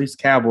while. At least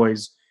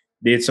Cowboys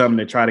did something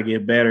to try to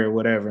get better or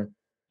whatever.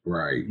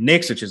 Right.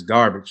 Knicks are just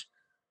garbage.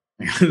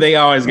 They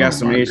always got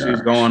some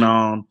issues going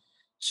on,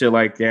 shit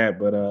like that.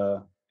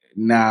 But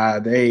nah,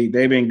 they've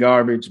been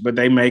garbage, but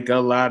they make a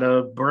lot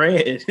of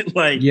bread.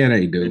 Like, yeah,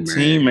 they do. The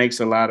team makes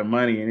a lot of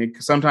money,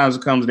 and sometimes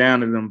it comes down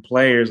to them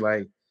players.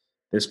 Like,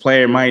 this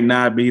player might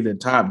not be the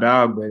top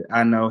dog, but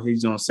I know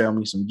he's gonna sell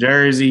me some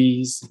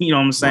jerseys. You know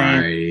what I'm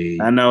saying?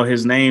 Right. I know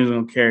his name's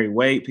gonna carry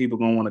weight. People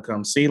gonna want to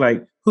come see.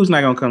 Like, who's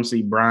not gonna come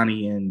see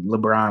Bronny and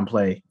LeBron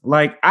play?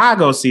 Like, I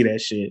go see that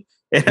shit.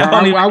 And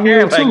I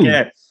will too.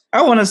 That.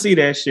 I want to see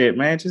that shit,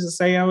 man, just to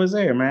say I was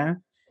there,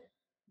 man.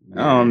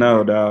 Yeah. I don't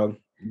know, dog.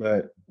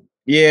 But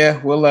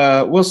yeah,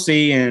 we'll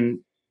see. And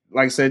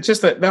like I said,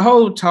 just the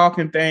whole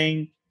talking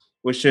thing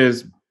was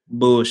just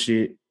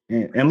bullshit.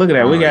 And look at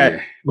that. We got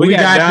Don,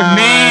 the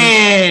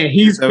man.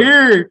 He's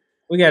here.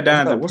 We got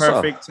Don at the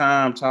perfect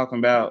time talking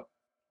about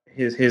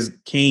his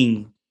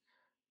king.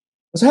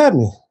 What's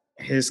happening?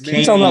 His king.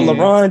 You talking about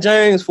LeBron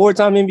James,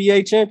 4-time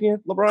NBA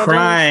champion? LeBron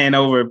crying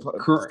James?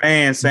 Over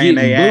fans saying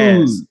they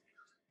ass.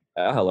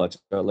 I holla at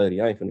your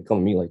lady. I ain't finna come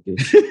to me like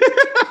this.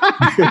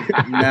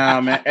 Nah,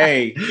 man.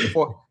 Hey,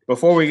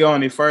 before we go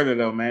any further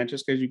though, man,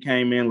 just because you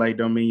came in late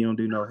don't mean you don't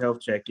do no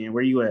health check-in.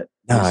 Where you at?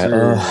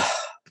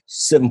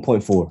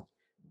 7.4.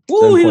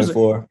 Ooh, he was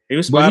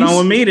spot on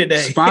with me today.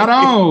 Spot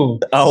on.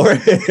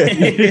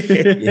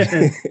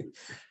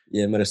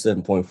 Yeah, I'm at a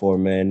 7.4,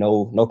 man.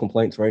 No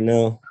complaints right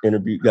now.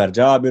 Got a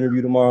job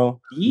interview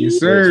tomorrow. Yes,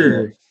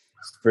 sir.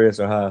 Spirits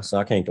are high, so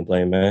I can't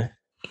complain, man.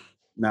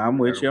 Nah, I'm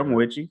with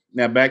you.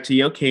 Now back to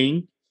your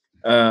king.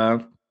 How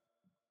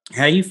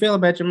you feel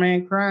about your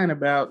man crying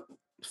about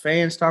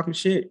fans talking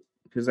shit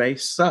because they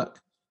suck?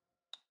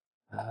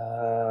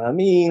 I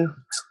mean,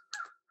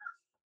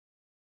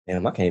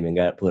 damn, I can't even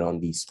got put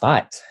on these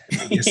spots.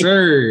 Yes,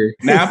 sir.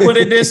 Now I put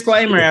a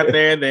disclaimer out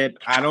there that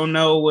I don't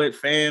know what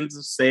fans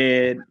have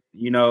said.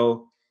 You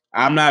know,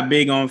 I'm not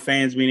big on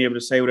fans being able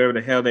to say whatever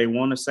the hell they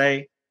want to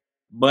say,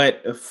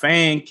 but a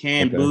fan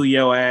can boo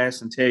your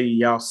ass and tell you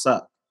y'all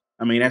suck.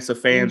 I mean, that's a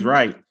fan's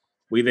right.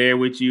 We there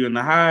with you in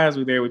the highs.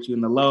 We there with you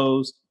in the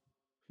lows.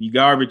 You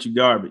garbage, you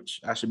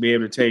garbage. I should be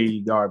able to tell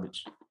you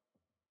garbage.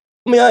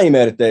 I mean, I ain't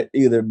mad at that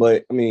either,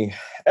 but I mean,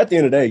 at the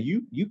end of the day,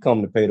 you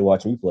come to pay to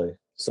watch me play.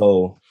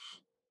 So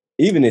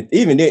even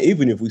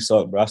if we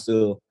suck, bro,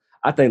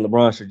 I think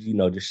LeBron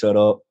should, just shut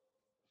up.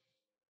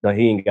 No,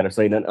 he ain't gotta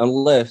say nothing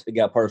unless it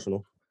got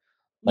personal.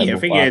 Like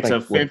if it gets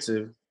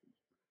offensive.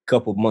 A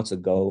couple months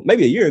ago,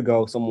 maybe a year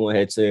ago, someone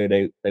had said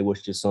they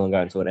wished his son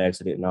got into an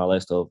accident and all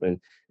that stuff. And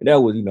that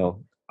was,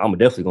 I'm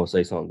definitely gonna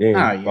say something. Then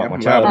I'm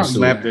gonna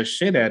slap the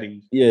shit out of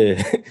you.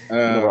 Yeah.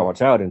 Brought my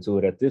child into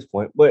it at this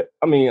point. But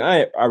I mean,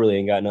 I really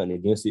ain't got nothing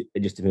against it.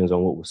 It just depends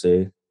on what was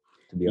said,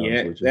 to be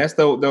honest with you. That's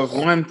the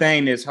one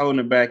thing that's holding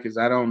it back is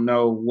I don't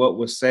know what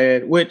was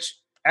said, which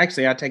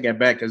actually I take that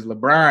back because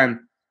LeBron,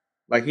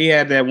 like he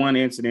had that one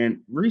incident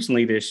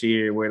recently this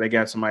year where they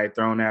got somebody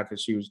thrown out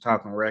because she was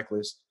talking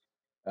reckless.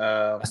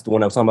 That's the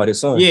one I was talking about his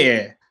son.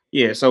 Yeah.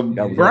 So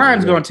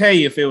Brian's going to tell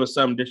you if it was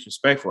something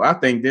disrespectful. I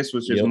think this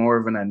was just more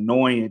of an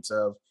annoyance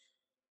of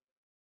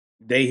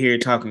they here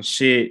talking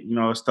shit,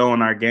 it's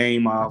throwing our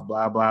game off,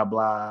 blah, blah,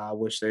 blah. I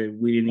wish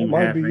we didn't even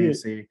have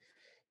fancy.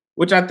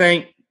 Which I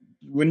think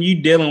when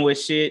you dealing with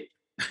shit,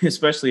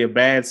 especially a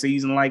bad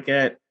season like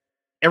that,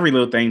 every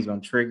little thing's going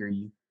to trigger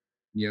you.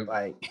 Yeah.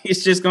 Like,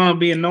 it's just going to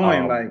be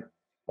annoying.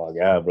 Oh,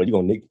 God, bro, you're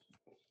going to nick.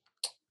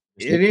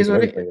 It is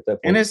what it is.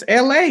 And it's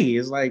LA.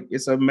 It's like,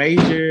 it's a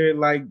major,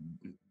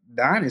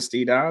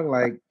 dynasty, dog.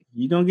 Like,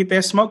 you're going to get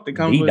that smoke that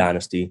comes with it.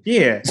 Dynasty.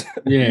 Yeah.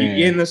 Yeah. You're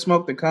getting the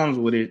smoke that comes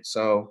with it.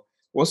 So,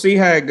 we'll see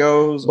how it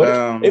goes.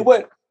 But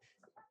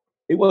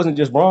it wasn't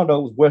just Bron, though.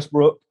 It was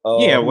Westbrook.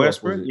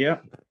 Westbrook, yeah.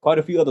 Quite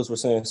a few others were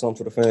saying something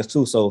to the fans,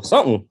 too. So,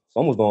 something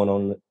was going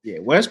on. Yeah,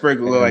 Westbrook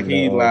looked like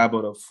he's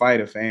liable to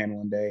fight a fan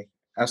one day.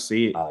 I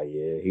see it. Oh,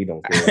 yeah, he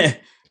don't care.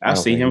 I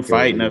see him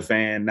fighting a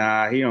fan.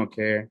 Nah, he don't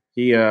care.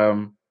 He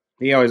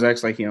always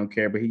acts like he don't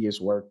care, but he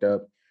gets worked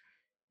up.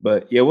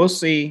 But yeah, we'll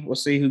see. We'll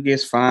see who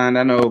gets fined.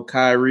 I know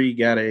Kyrie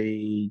got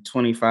a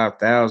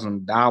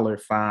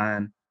 $25,000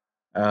 fine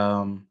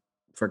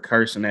for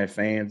cursing at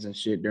fans and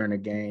shit during the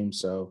game.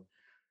 So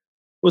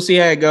we'll see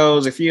how it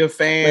goes. If you're a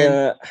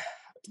fan,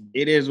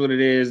 it is what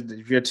it is.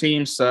 If your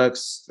team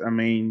sucks, I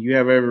mean, you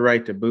have every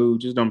right to boo.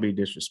 Just don't be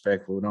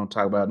disrespectful. Don't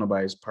talk about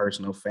nobody's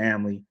personal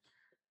family.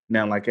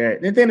 Nothing like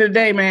that. At the end of the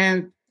day,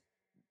 man,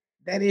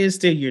 that is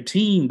still your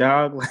team,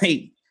 dog.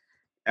 Like,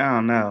 I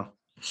don't know.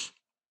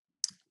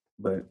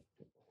 But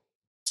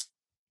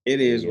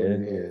it is what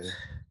it is.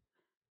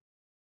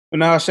 But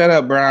no, shut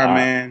up, Brian,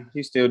 man.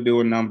 He's still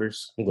doing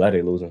numbers. I'm glad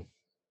they're losing.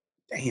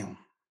 Damn.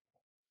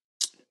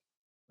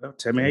 Well,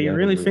 tell me how you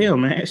really feel,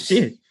 man.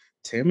 Shit.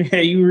 Tell me how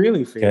you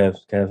really feel.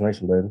 Cavs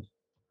Nation, baby.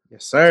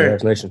 Yes, sir.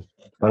 Cavs Nation.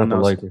 I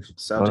know Lakers.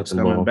 Celtics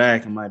coming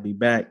back. I might be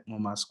back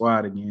on my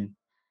squad again.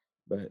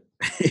 But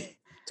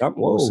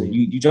whoa,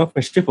 you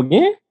jumping ship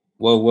again?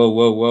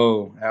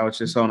 Whoa. I was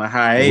just on a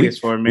hiatus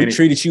for a minute. We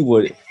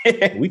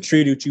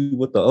treated you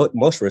with the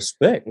utmost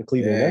respect in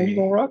Cleveland. Yeah, now you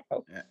gonna rock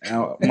out.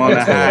 I'm on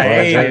a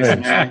hiatus,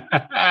 man.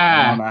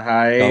 I'm on a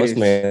hiatus. No, this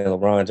man,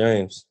 LeBron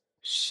James.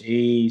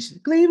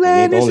 Sheesh.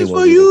 Cleveland, this is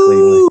for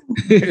you.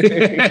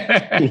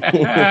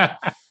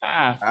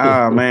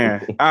 Oh,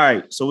 man. All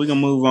right. So we're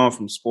going to move on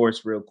from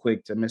sports real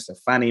quick to Mr.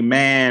 Funny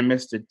Man,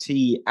 Mr.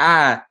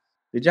 T.I.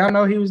 Did y'all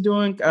know he was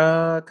doing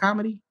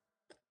comedy?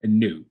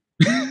 No.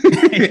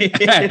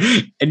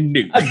 I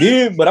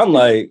did, but I'm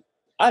like,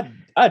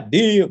 I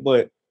did,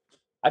 but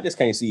I just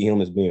can't see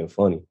him as being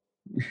funny.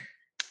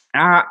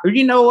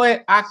 You know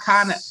what?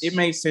 It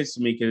makes sense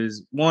to me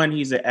because one,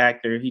 he's an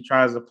actor. He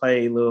tries to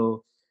play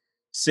little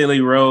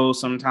silly roles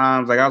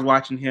sometimes. Like I was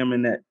watching him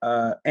in that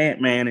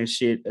Ant-Man and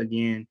shit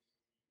again,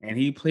 and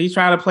he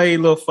tried to play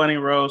little funny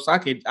roles. So I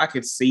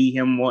could see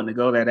him wanting to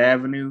go that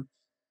avenue.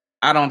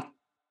 I don't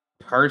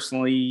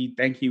personally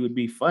think he would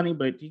be funny,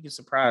 but he could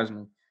surprise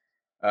me.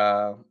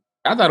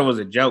 I thought it was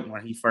a joke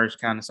when he first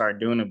kind of started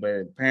doing it, but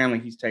apparently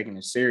he's taking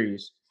it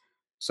serious.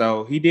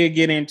 So he did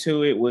get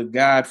into it with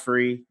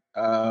Godfrey.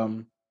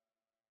 And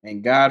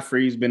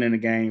Godfrey's been in the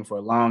game for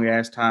a long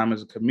ass time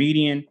as a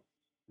comedian.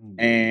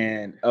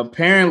 And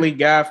apparently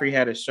Godfrey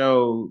had a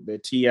show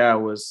that T.I.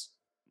 was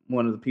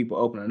one of the people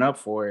opening up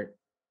for it,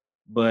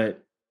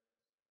 but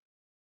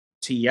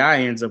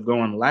T.I. ends up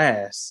going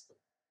last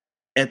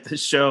at the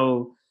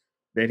show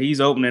that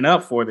he's opening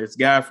up for, this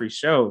Godfrey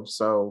show.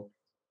 So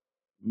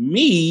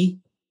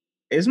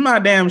it's my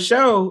damn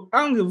show. I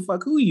don't give a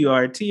fuck who you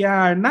are,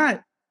 T.I. or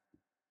not.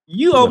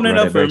 You opening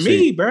up for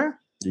me, bro.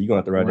 You're gonna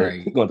have to ride that.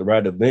 You're gonna have to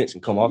ride the bench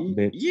and come off the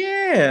bench.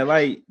 Yeah,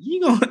 like you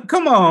gonna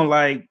come on,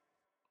 like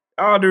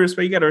all due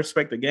respect, you gotta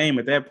respect the game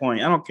at that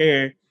point. I don't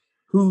care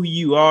who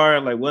you are,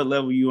 like what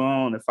level you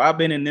on. If I've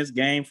been in this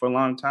game for a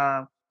long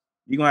time,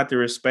 you're gonna have to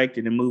respect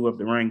it and move up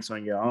the ranks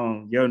on your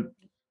own.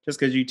 Just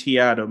because you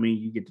T.I. don't mean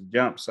you get to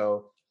jump.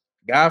 So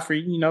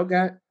Godfrey,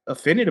 got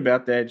offended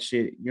about that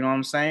shit. You know what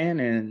I'm saying?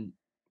 And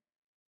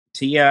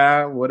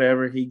T.I.,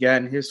 whatever, he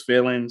got in his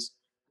feelings.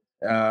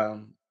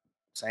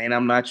 Saying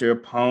I'm not your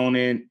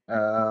opponent.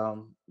 I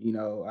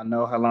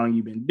know how long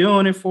you've been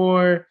doing it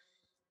for,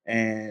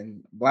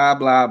 and blah,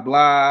 blah,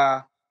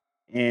 blah.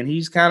 And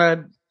he's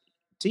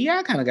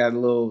T.I. kind of got a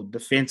little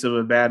defensive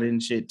about it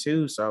and shit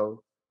too.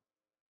 So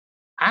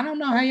I don't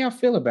know how y'all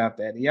feel about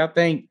that. Do y'all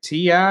think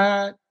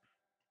T.I.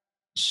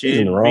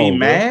 should wrong, be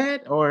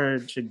mad or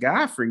should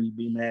Godfrey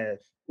be mad?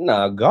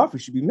 Nah, Godfrey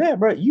should be mad,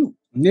 bro. You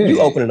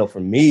Yeah. open it up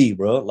for me,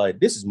 bro. Like,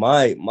 this is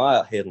my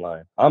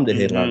headline. I'm the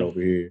headline Mhm. over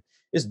here.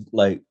 It's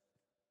like,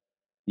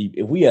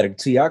 if we had a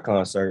T.I.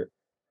 concert,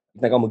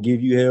 you think I'm gonna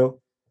give you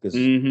hell? Because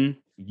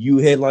you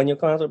headline your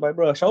concert, like,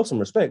 bro, show some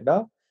respect,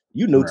 dog.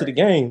 You new to the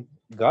game.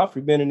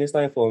 Godfrey been in this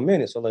thing for a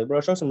minute, so like,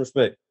 bro, show some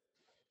respect.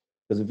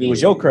 Because if it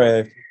was your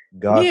craft,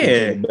 Godfrey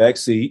in the back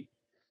seat,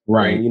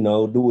 right? And, you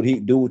know, do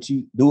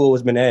what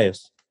was been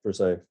asked per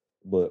se.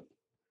 But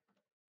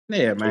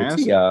yeah, man,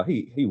 T.I.,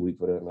 he weak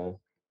for that, man.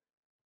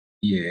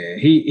 Yeah,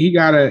 he's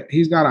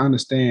gotta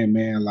understand,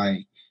 man.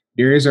 Like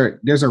there's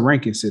a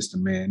ranking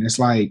system, man. It's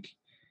like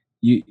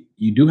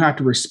you do have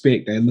to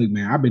respect that. Look,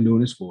 man, I've been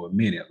doing this for a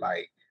minute.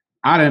 Like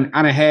I done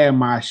had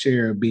my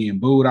share of being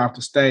booed off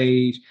the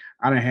stage.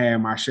 I done had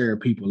my share of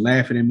people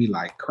laughing at me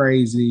like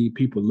crazy,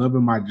 people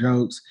loving my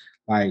jokes.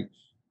 Like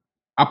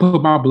I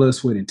put my blood,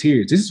 sweat, and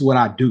tears. This is what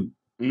I do.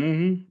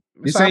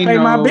 This ain't I pay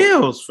my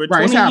bills for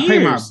 20 years. Right, I pay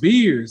my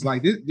bills.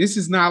 Like this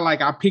is not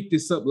like I picked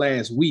this up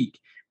last week,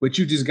 but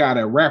you just got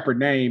a rapper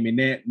name and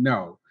that.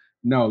 No,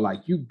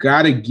 like you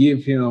gotta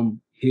give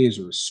him his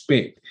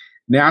respect.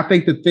 Now, I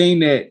think the thing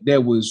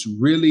that was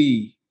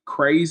really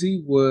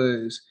crazy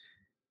was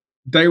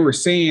they were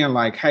saying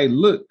like, hey,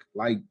 look,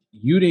 like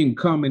you didn't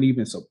come and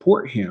even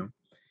support him.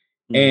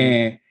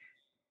 And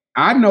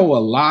I know a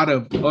lot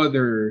of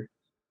other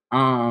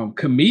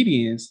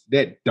comedians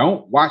that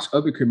don't watch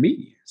other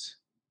comedians.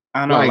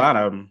 I know a lot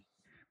of them.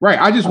 Right.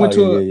 I just went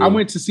I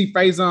went to see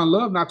Faizon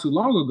Love not too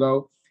long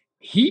ago.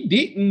 He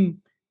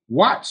didn't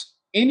watch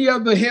any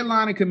of the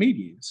headlining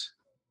comedians.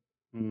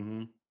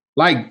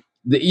 Like,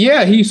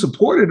 he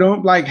supported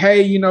them. Like,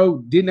 hey, you know,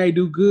 didn't they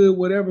do good,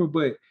 whatever?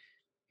 But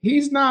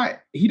he's in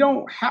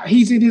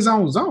his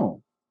own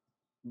zone.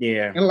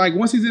 Yeah. And like,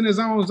 once he's in his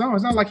own zone,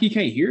 it's not like he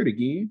can't hear it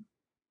again.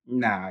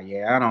 Nah,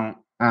 yeah, I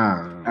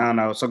don't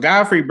know. So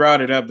Godfrey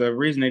brought it up. The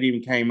reason it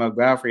even came up,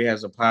 Godfrey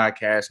has a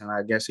podcast, and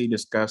I guess he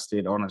discussed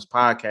it on his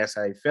podcast,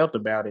 how he felt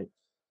about it.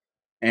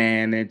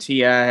 And then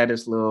T.I. had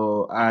this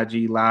little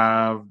IG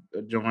live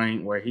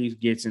joint where he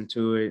gets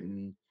into it.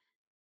 And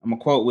I'm going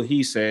to quote what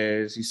he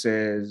says. He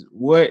says,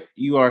 what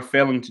you are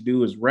failing to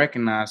do is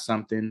recognize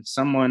something,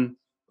 someone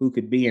who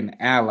could be an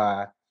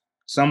ally,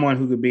 someone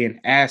who could be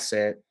an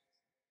asset,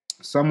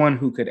 someone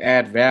who could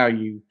add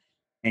value,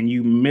 and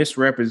you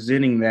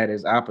misrepresenting that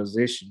as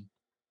opposition.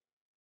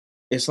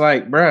 It's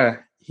like,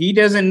 bruh, he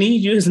doesn't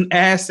need you as an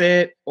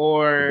asset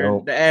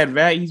or to add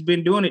value. He's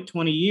been doing it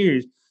 20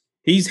 years.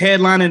 He's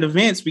headlining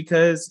events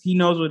because he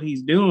knows what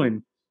he's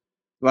doing.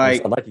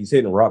 Like he's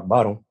hitting rock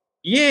bottom.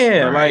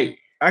 Yeah, like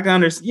I can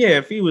understand. Yeah,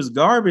 if he was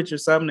garbage or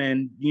something,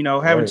 and you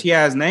know, having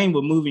T.I.'s name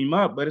would move him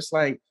up. But it's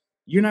like,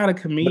 you're not a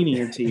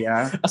comedian,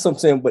 T.I. That's what I'm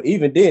saying. But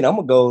even then, I'm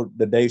gonna go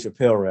the Dave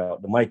Chappelle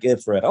route, the Mike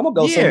Epps route. I'm gonna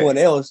go someone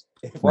else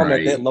if I'm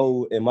at that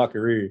low in my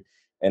career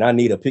and I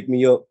need a pick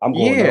me up. I'm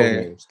going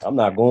those names. I'm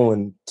not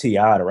going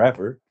T.I. the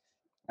rapper.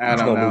 I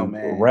don't know,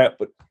 man. Rap,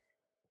 but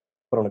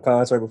put on a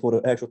concert before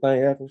the actual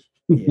thing happens.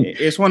 Yeah,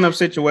 it's one of those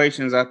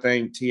situations. I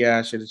think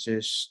T.I. should have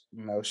just,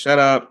 shut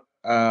up.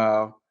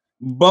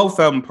 Both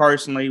of them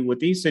personally with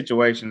these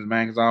situations,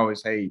 man, because I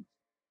always hate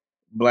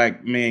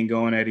Black men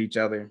going at each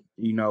other.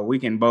 We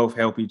can both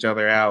help each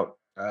other out.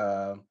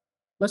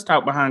 Let's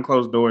talk behind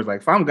closed doors.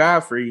 Like if I'm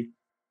Godfrey,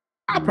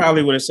 I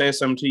probably would have said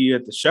something to you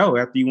at the show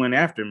after you went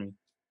after me.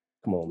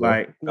 Come on,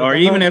 like, man. Or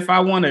even if I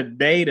want a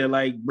day to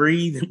like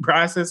breathe and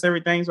process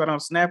everything so I don't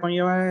snap on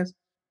your ass,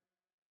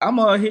 I'm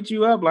gonna hit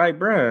you up like,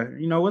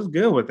 bruh, what's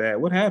good with that?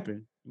 What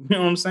happened? You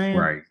know what I'm saying?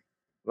 Right.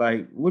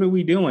 Like, what are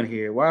we doing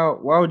here?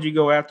 Why would you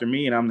go after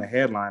me and I'm the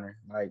headliner?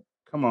 Like,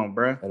 come on,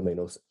 bruh. That makes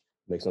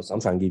no sense.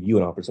 I'm trying to give you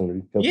an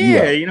opportunity.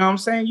 You know what I'm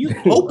saying? You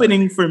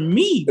opening for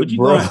me, but you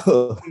going,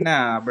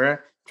 nah, bruh. I'm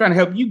trying to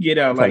help you get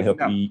out. Like,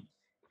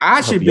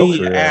 I should be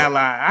your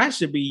ally. I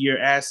should be your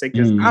asset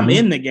because I'm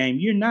in the game.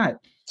 You're not.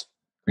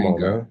 Come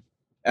on, man.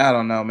 I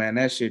don't know, man.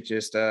 That shit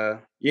just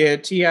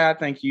T.I., I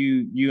think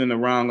you in the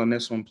wrong on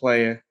this one,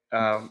 player.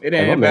 It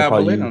ain't about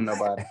bullying on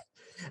nobody.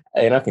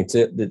 And I can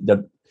tell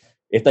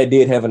if they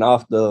did have an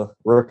off the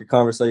record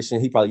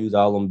conversation, he probably used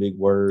all them big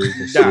words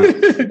and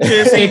shit.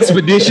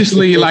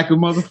 Expeditiously like a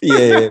mother.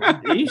 Yeah.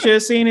 You should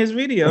have seen his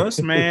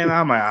videos, man.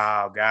 I'm like,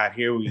 oh God,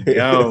 here we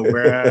go,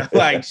 bro.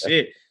 Like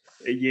shit.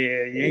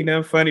 Yeah, ain't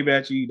nothing funny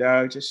about you,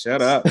 dog. Just shut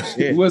up.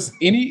 Shit. Was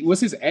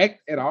his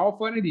act at all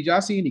funny? Did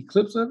y'all see any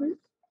clips of it?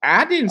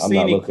 I didn't see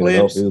any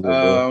clips.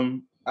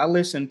 I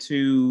listened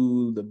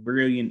to the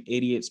Brilliant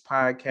Idiots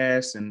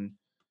podcast, and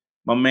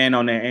my man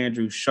on there,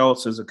 Andrew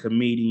Schultz, is a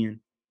comedian,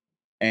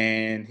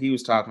 and he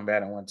was talking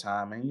about it one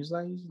time, and he was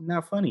like, he's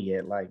not funny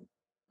yet. Like,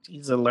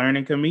 he's a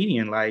learning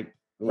comedian. Like,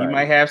 he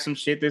might have some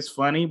shit that's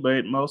funny,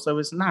 but most of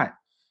it's not.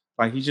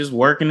 Like, he's just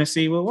working to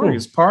see what works.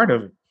 It's part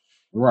of it.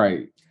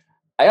 Right.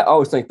 I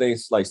always think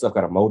things like stuff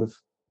got a motive.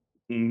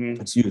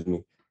 Excuse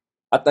me.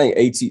 I think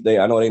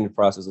I know they're in the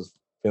process of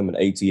filming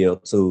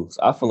ATL too.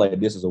 So I feel like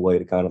this is a way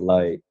to kind of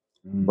like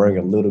bring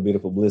a little bit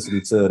of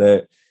publicity to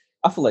that.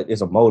 I feel like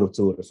there's a motive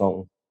to it or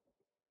something.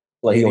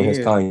 Like he on his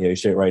is. Kanye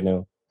shit right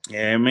now.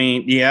 Yeah, I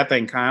mean, I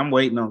think I'm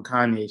waiting on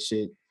Kanye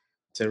shit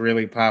to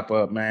really pop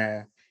up,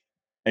 man.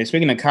 Hey,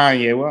 speaking of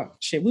Kanye, well,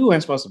 shit, we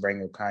weren't supposed to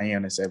bring up Kanye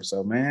on this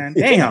episode, man.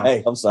 Damn.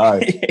 Hey, I'm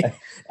sorry.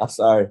 I'm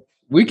sorry.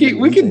 We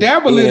can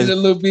dabble in it a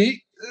little bit.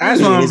 I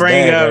just want to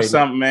bring up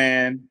something,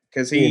 man,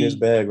 because he in his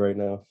bag right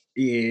now.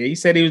 Yeah, he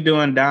said he was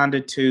doing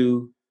Donda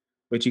 2,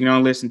 but you can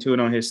only listen to it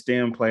on his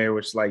stem player,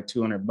 which is like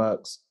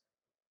 $200.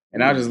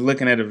 And I was just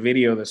looking at a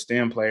video of the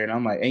stem player, and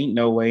I'm like, ain't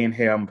no way in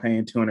hell I'm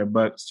paying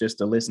 $200 just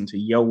to listen to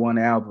your one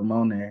album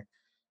on there.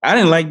 I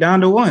didn't like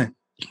Donda 1.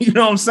 You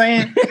know what I'm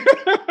saying?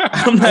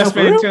 I'm not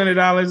spending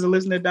 $200 to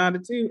listen to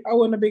Donda 2. I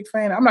wasn't a big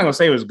fan. I'm not gonna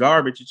say it was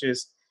garbage.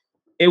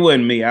 It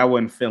wasn't me. I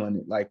wasn't feeling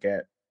it like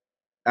that.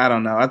 I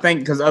don't know. I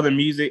think because other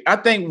music, I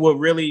think what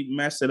really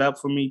messed it up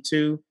for me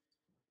too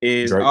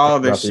is Drake all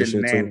the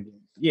shenanigans.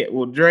 Yeah,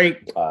 well,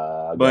 Drake,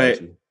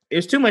 but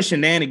it's too much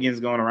shenanigans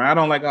going around. I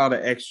don't like all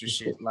the extra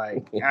shit.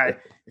 Like,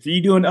 if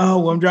you doing,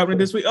 I'm dropping it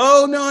this week.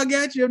 Oh no, I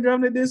got you. I'm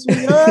dropping it this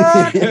week.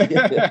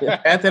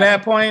 After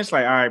that point, it's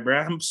like, all right, bro,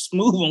 I'm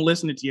smooth on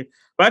listening to you.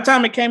 By the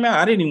time it came out,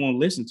 I didn't even want to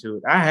listen to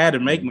it. I had to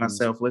make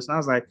myself listen. I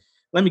was like,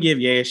 let me give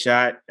Ye a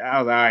shot. I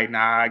was like, all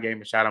right, I gave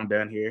him a shot. I'm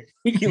done here.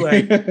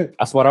 Like,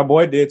 that's what our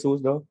boy did to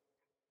us, though.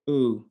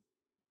 Ooh,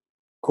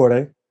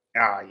 Corday.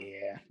 Oh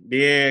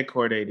yeah,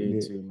 Corday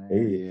did too,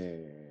 man.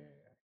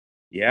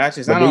 Yeah. I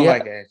don't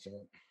like that shit.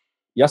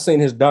 Y'all seen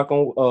his doc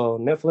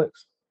on Netflix?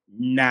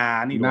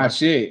 Nah, I need to watch watch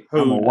shit.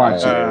 Who? I'm gonna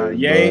watch it.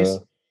 Ye's?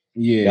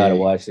 Yeah. Gotta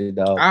watch it,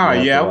 dog. Oh,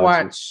 yeah, I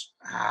watch.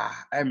 I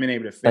haven't been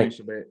able to finish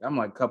it, but I'm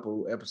like a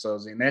couple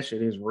episodes in. That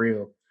shit is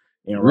real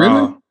and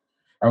raw.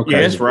 Okay.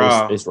 Yeah, it's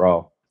raw. It's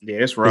raw. Yeah,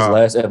 it's raw. His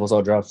last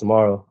episode drops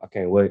tomorrow. I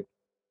can't wait.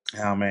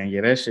 Oh, man.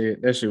 Yeah, that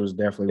shit was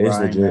definitely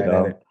raw. It's legit,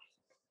 dog.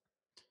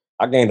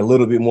 I gained a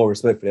little bit more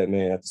respect for that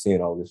man after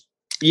seeing all this.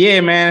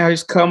 Yeah, man. I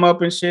just come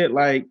up and shit.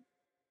 Like,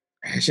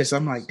 it's just,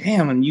 I'm like,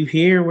 damn, and you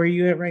here where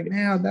you at right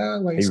now,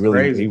 dog? Like, it's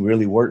crazy. He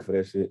really worked for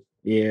that shit.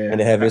 Yeah. And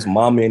to have his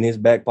mama in his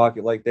back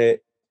pocket like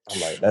that, I'm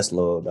like, that's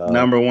love, dog.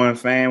 Number one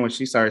fan, when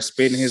she started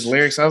spitting his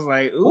lyrics, I was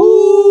like,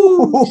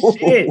 ooh,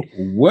 shit.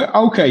 What?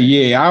 Okay,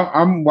 yeah,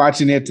 I'm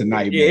watching it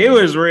tonight. Yeah, man. It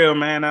was real,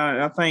 man.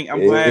 I'm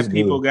glad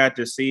people got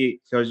to see it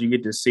because you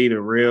get to see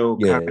the real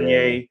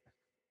Kanye.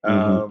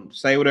 Yeah.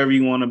 Say whatever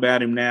you want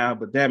about him now,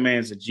 but that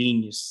man's a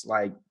genius.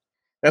 Like,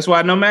 that's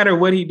why no matter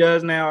what he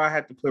does now, I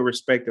have to put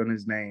respect on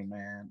his name,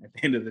 man. At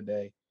the end of the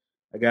day,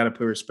 I got to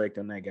put respect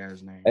on that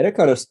guy's name. And that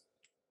kind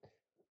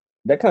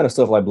of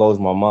stuff like blows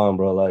my mind,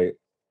 bro. Like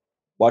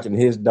watching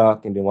his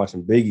doc and then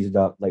watching Biggie's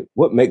doc. Like,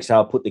 what makes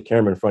y'all put the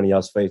camera in front of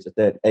y'all's face at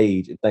that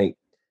age and think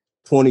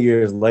 20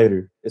 years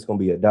later it's gonna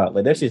be a doc?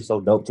 Like, that shit's so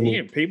dope to me.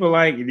 Yeah, people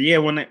like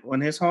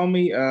when his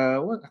homie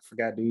I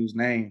forgot dude's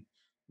name.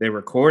 They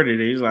recorded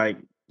it. He's like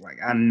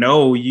I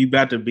know you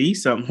about to be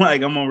something.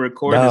 Like, I'm gonna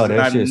record this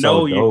and I know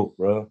so you, dope,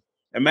 bro.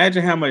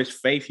 Imagine how much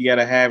faith you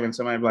gotta have in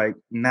somebody like,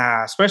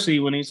 nah, especially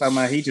when he's talking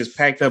about he just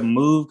packed up and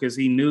moved because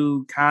he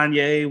knew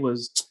Kanye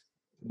was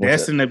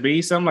destined to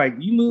be something. Like,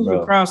 you moved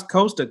across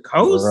coast to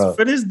coast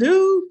for this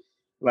dude.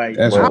 Like,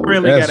 I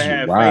really gotta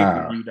have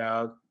faith in you,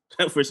 dog,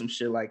 for some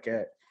shit like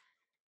that.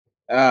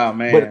 Oh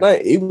man.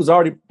 But he was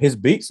already, his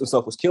beats and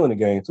stuff was killing the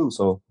game too.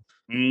 So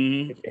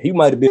he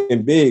might have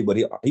been big, but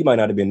he might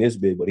not have been this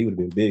big, but he would have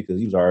been big because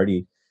he was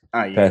already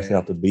passing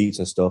out the beats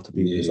and stuff to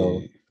people.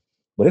 So,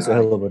 but it's a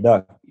hell of a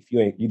doc. If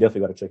you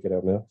definitely got to check it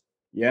out, man.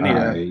 Yeah,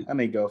 I need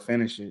to go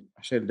finish it.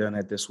 I should have done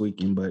that this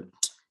weekend, but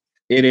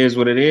it is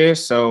what it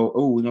is. So,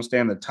 we're gonna stay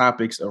on the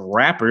topics of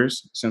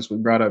rappers since we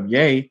brought up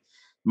Ye.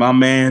 My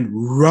man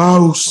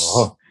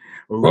Ross.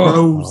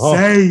 Rose.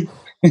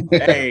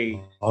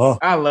 Hey,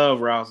 I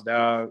love Ross,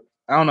 dog.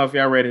 I don't know if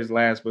y'all read his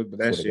last book, but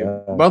that shit,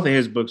 both of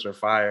his books are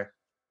fire.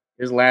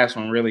 His last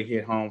one really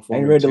hit home for me.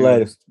 I ain't read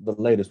the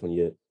latest one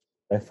yet.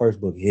 That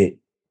first book hit.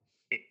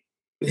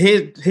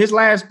 His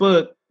last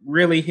book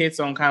really hits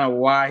on kind of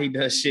why he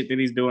does shit that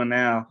he's doing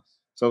now.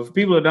 So for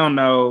people that don't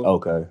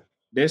know,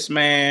 this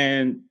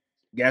man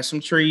got some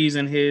trees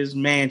in his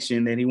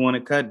mansion that he want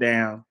to cut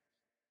down.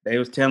 They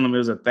was telling him it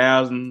was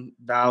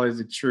 $1,000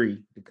 a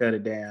tree to cut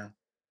it down.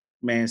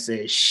 Man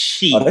said,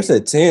 shit. Oh, they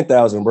said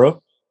 10,000,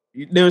 bro.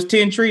 There was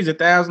 10 trees,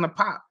 1,000 a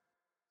pop.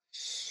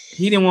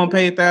 He didn't want to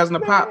pay 1,000 a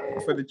pop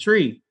for the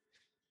tree.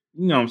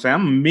 You know what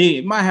I'm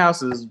saying? My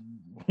house is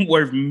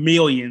worth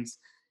millions,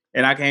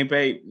 and I can't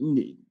pay.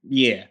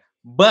 Yeah,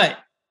 but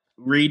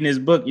reading his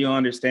book, you'll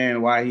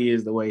understand why he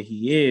is the way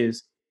he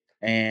is.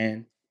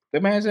 And the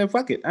man said,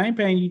 "Fuck it, I ain't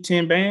paying you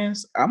 10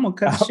 bands. I'm gonna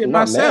cut the shit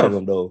myself." Mad at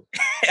him, though.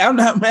 I'm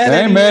not mad.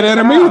 I ain't mad at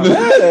him either.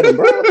 Mad at him,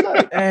 bro.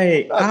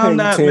 Hey, I'm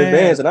not 10 mad.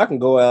 bands, and I can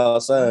go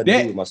outside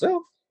and do it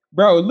myself.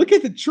 Bro, look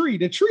at the tree.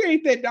 The tree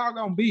ain't that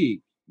doggone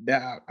big.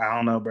 I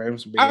don't know, bro.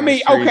 I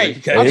mean, okay.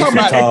 I'm talking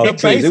about the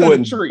base of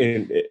the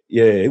tree.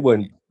 It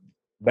wasn't.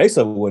 Base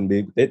of it wasn't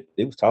big.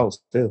 It was tall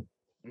still.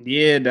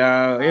 Yeah,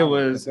 dog. It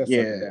was.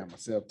 Yeah,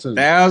 myself too.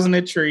 1,000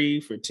 a tree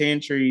for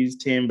 10 trees,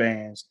 10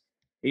 bands.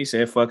 He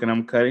said, "Fucking,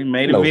 I'm cutting."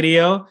 Made a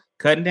video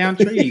cutting down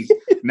trees.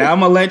 Now I'm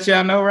gonna let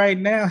y'all know right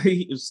now.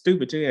 He was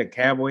stupid too. A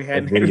cowboy hat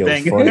and video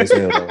everything. funny as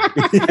hell,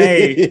 though.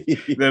 Hey,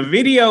 the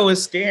video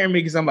was scaring me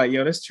because I'm like,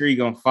 yo, this tree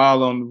gonna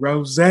fall on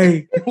Rose.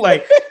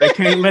 Like they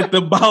can't let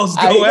the balls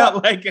go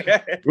out like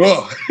that.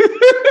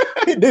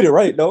 He did it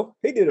right though.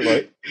 He did it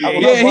right.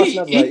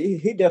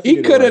 He definitely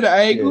he cut it at an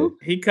angle.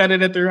 He cut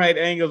it at the right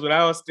angles, but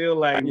I was still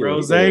like, Yeah,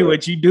 Rose, right.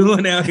 what you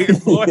doing out here,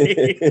 boy?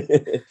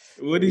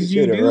 What is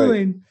you did it doing?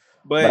 right.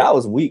 But But I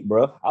was weak,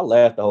 bro. I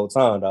laughed the whole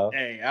time, dog.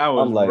 hey, I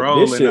was I'm like,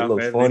 rolling this shit off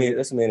looks that funny. video.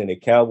 This man in a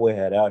cowboy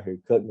hat out here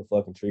cutting the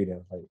fucking tree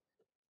down. Like,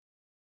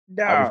 I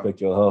Dog,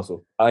 respect your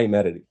hustle. I ain't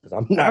mad at it because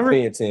I'm not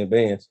paying 10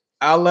 bands.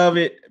 I love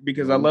it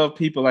because I Mhm. love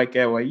people like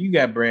that. Well, you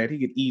got Brad. He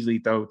could easily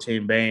throw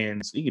 10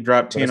 bands. He could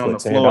drop But 10 that's on the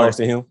what, floor $10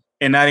 to him.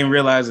 and not even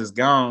realize it's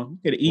gone.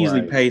 You could easily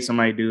Right. pay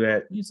somebody to do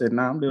that. He said,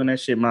 "No, I'm doing that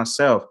shit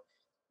myself."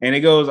 And it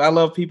goes, I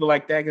love people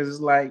like that because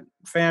it's like,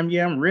 fam,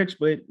 yeah, I'm rich,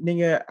 but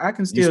nigga, I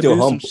can still still do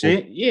some humble.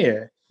 shit.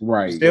 Yeah.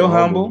 Right. Still You're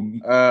humble.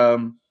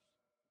 humble.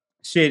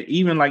 Shit,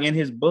 even like in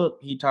his book,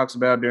 he talks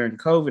about during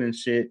COVID and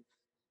shit,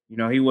 you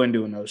know, he wasn't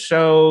doing no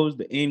shows,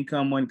 the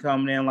income wasn't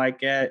coming in like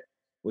that,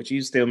 which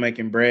he's still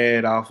making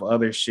bread off of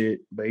other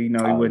shit, but you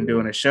know, he Oh, wasn't yeah.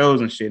 doing the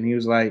shows and shit. And he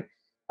was like,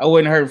 I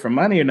wasn't hurting for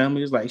money or nothing.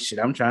 He was like, shit,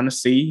 I'm trying to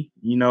see,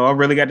 you know, I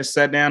really got to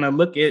sit down and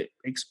look at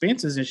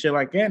expenses and shit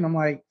like that. And I'm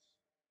like,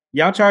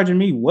 y'all charging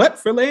me what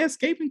for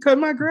landscaping, cut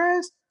my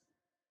grass?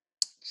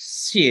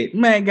 Shit,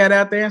 man got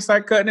out there and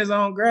started cutting his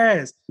own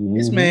grass.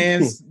 This Mhm.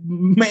 man's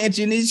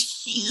mansion is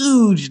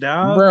huge,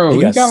 dog. Bro, He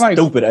he got, got like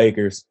stupid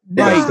acres. He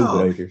got Dog.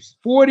 stupid acres.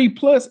 40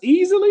 plus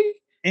easily.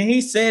 And he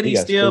said He he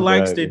got still stupid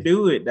likes to acres.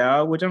 do it,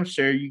 dog, which I'm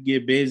sure you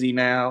get busy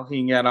now. He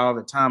ain't got all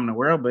the time in the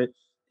world, but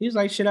he's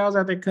like, shit, I was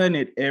out there cutting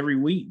it every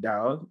week,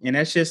 dog. And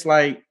that's just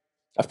like,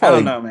 That's I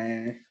probably don't know,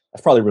 man.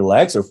 That's probably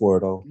relaxer for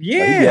it though. Like, he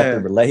Yeah. have to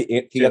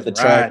relate. He have to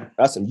Just try. ride.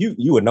 That's some you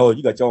would know.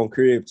 You got your own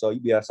crib, so you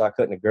be outside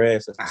cutting the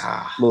grass. That's just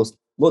Ah,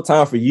 little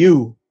time for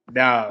you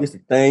dog. just to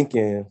think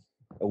and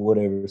or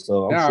whatever.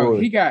 So I'm Dog,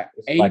 sure he got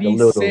it's like a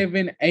little-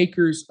 87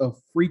 acres of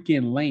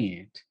freaking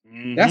land.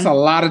 That's Mhm. a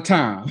lot of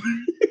time.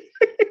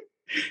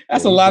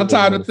 That's Yeah, a he lot of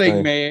doing time to his think,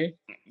 thing. man.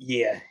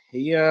 Yeah.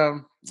 He I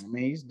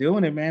mean, he's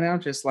doing it, man. I'm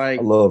just like,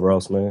 I love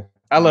Ross, man.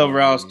 I love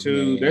Ross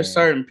too. There's Yeah.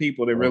 certain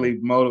people that really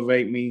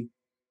motivate me.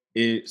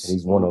 It's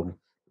He's one of them.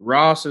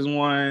 Ross is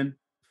one,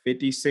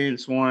 50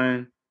 Cent's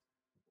one.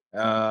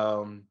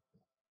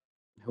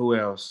 Who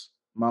else?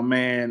 My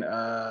man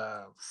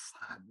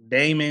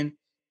Damon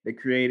that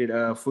created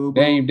Fubu.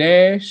 Dame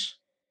Dash.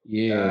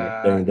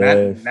 Yeah. Dame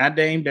Dash. Not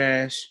Dame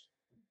Dash.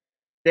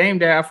 Dame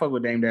Dash, I fuck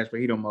with Dame Dash, but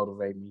he don't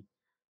motivate me.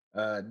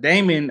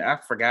 Damon, I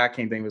forgot, I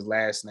can't think of his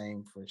last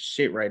name for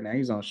shit right now.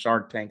 He's on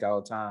Shark Tank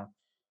all the time.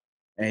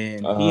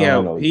 And he I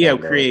know what helped you're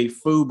talking create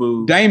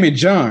Fubu. Damon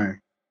John.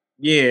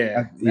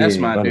 Yeah, that's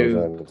Yeah, my I know dude.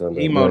 what you're talking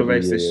He about.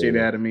 motivates the Yeah. shit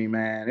out of me,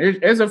 man.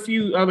 There's a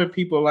few other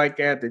people like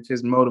that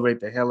just motivate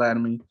the hell out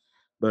of me.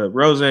 But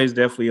Rose is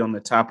definitely on the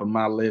top of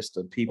my list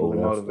of people Oh,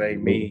 that motivate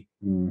absolutely. me.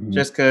 Mhm.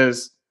 Just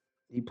because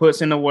he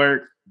puts in the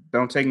work,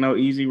 don't take no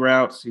easy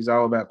routes. He's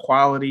all about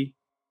quality.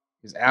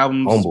 His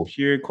albums Humble. is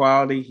pure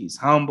quality. He's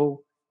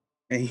humble.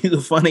 And he's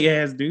a funny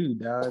ass dude,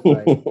 dog.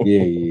 Like,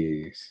 Yeah,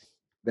 he is.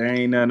 there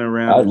ain't nothing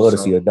around. I'd him, love to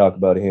so- see a doc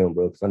about him,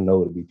 bro, because I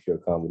know it'd be pure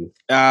comedy.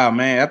 Ah,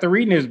 man, after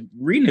reading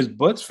his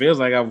books, feels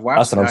like I've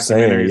watched That's what I'm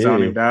saying, documentaries on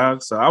yeah. him,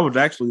 dog. So I would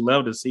actually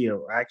love to see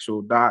an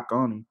actual doc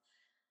on him,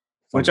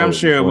 which I know I'm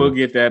it'd be sure we'll funny.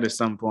 get that at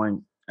some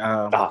point.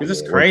 Because it's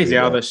yeah, we'll crazy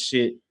get all that. the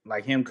shit,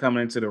 like him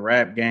coming into the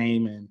rap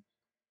game and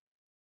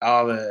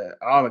all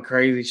the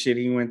crazy shit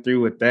he went through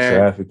with that.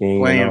 Trafficking,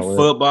 and Playing all that.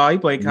 football, he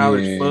played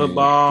college Yeah,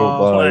 football.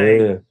 Football, like,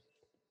 yeah.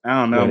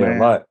 I don't know, Yeah, man.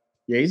 a lot.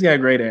 Yeah, he's got a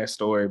great ass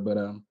story, but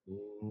yeah,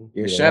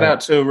 Yeah, shout a lot.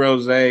 out to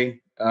Rose. That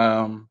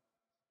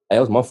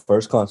was my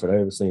first concert I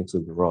ever seen too,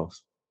 with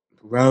Ross.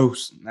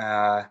 Rose.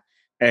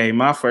 Hey,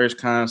 my first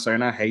concert,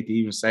 and I hate to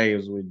even say it,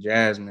 was with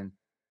Jasmine.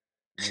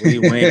 We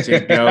went to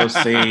go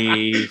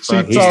see She He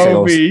told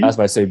still- me. I was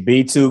about to say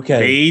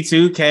B2K.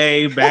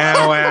 B2K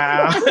Bow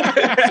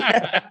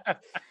Wow.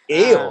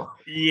 Ew.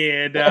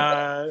 Yeah,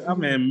 dog.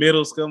 I'm in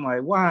middle school. I'm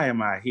like, why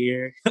am I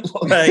here?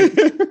 Like,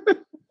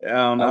 I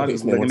don't know. I was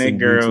just looking at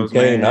girls,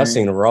 man. And I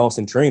seen Ross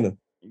and Trina.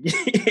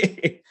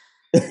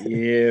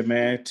 Yeah,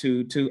 man.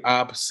 Two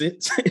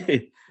opposites.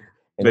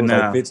 And But it was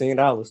nah. like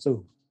 $15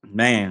 too.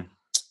 Man.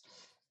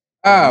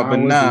 Mine But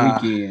was nah.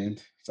 the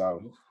weekend.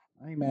 So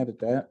I ain't mad at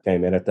that.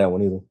 Can't mad at that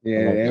one either. yeah,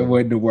 I like it that.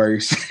 wasn't the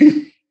worst. I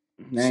ain't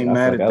Shit, I mad feel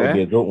like at that would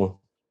be a that. good one.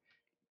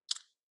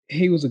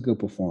 He was a good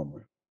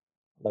performer.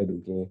 I like the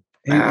weekend.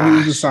 He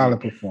was a solid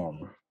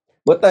performer.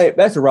 But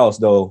back to Ross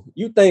though.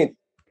 You think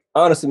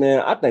honestly,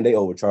 man, I think they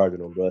overcharging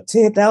him, bro.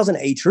 10,000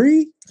 a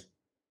tree?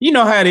 You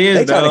know how it is,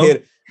 They trying though. to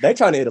hit. They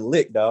trying to hit a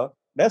lick, dog.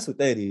 That's what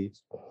that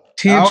is.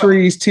 10 I'll-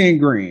 trees, 10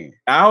 grand.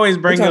 I always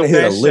bring trying up to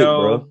hit that a lick,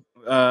 show.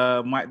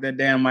 That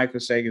damn Michael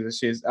Shakers. That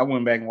shit. I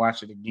went back and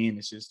watched it again.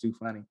 It's just too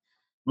funny.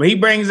 But he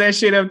brings that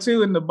shit up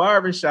too in the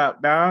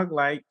barbershop, dog.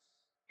 Like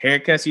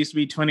haircuts used to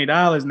be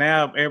 $20.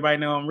 Now everybody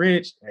know I'm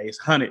rich. Hey, it's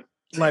 $100.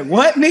 I'm like,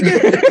 what,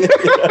 nigga?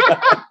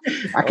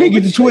 I can't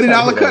get the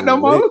 $20 cut no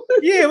more.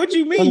 Yeah, what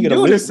you mean? You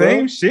doing the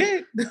same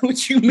shit?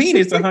 What you mean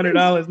it's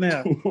 $100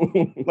 now?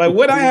 Like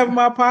what I have in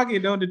my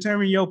pocket don't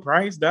determine your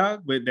price,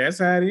 dog. But that's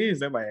how it is.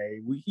 They're like,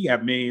 hey, he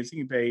got millions. He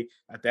can pay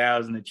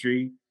 $1,000 a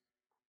tree.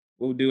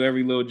 We'll do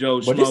every little Joe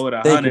Schmo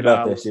at $100. Think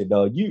about that shit,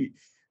 dog. You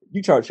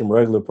charge him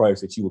regular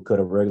price that you would cut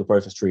a regular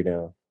person's tree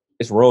down.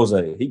 It's Rose.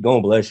 He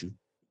gonna bless you.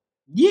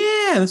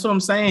 Yeah, that's what I'm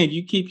saying.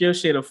 You keep your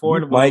shit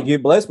affordable. You might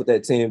get blessed with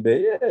that 10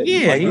 band.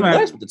 Yeah, he might get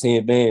blessed with the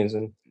 10 bands.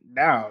 And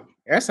dog,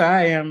 that's how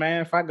I am,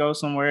 man. If I go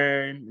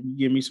somewhere and you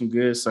give me some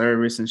good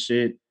service and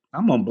shit,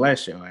 I'm gonna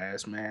bless your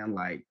ass, man.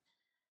 Like,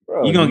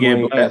 bro, you gonna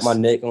get blessed. My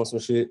neck on some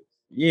shit.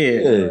 Yeah.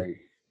 Right.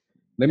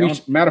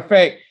 Matter of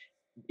fact,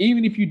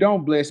 even if you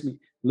don't bless me,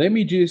 let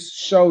me just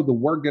show the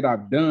work that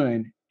I've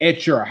done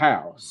at your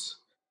house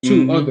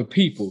to other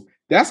people.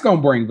 That's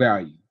gonna bring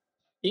value.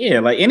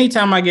 Yeah, like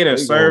anytime I get a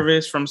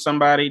service from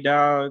somebody,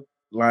 dog,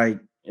 like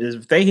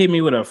if they hit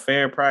me with a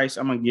fair price,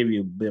 I'm gonna give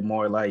you a bit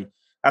more. Like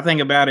I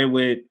think about it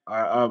with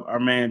our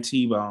man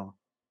T-Bone.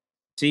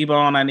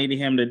 T-Bone, I needed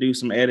him to do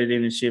some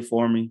editing and shit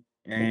for me.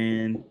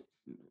 And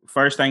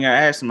first thing I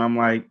asked him, I'm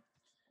like,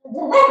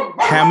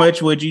 how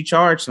much would you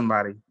charge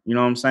somebody? You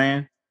know what I'm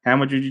saying? How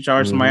much would you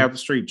charge somebody off the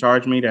street?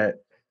 Charge me that.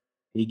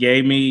 He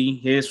gave me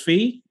his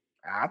fee.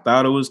 I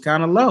thought it was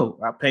kind of low.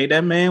 I paid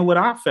that man what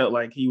I felt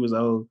like he was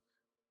owed.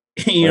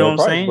 You know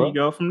what I'm saying? Bro. You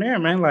go from there,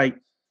 man. Like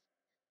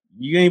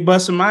you ain't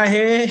busting my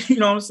head. You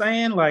know what I'm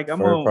saying? Like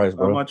I'm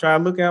gonna try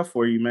to look out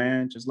for you,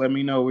 man. Just let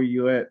me know where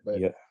you at.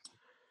 But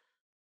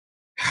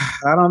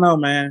I don't know,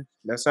 man.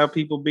 That's how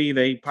people be.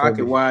 They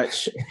pocket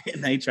watch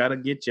and they try to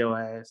get your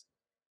ass.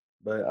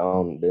 But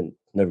that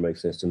never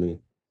makes sense to me.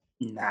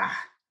 Nah.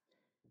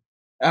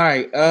 All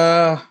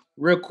right.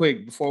 Real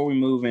quick before we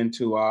move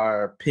into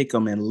our pick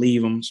 'em and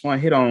leave 'em, just want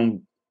to hit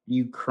on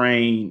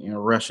Ukraine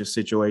and Russia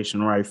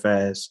situation right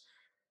fast.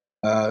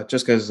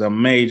 Just because it's a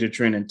major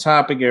trending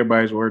topic,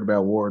 everybody's worried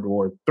about World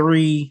War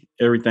III,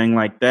 everything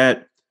like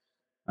that.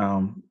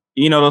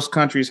 Those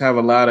countries have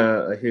a lot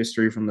of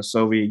history from the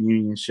Soviet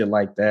Union, shit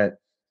like that.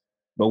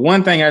 But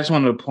one thing I just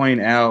wanted to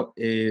point out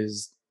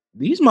is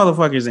these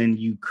motherfuckers in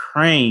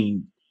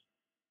Ukraine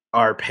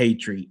are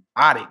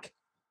patriotic.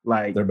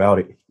 Like they're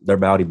bowdy.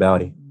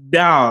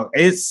 Dog,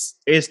 it's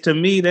to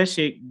me that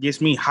shit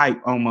gets me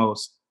hype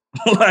almost.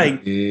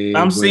 Like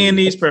I'm seeing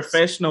these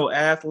professional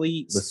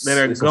athletes that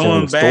are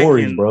going back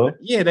and bro.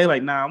 Yeah, they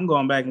like, nah, I'm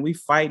going back and we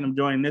fighting. I'm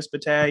joining this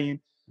battalion.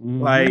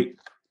 Like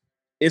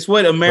it's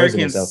what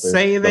Americans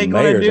say they're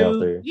gonna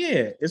do.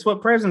 Yeah, it's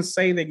what presidents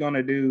say they're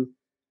gonna do.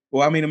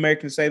 Well, I mean,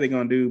 Americans say they're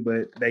gonna do,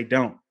 but they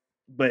don't.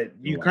 But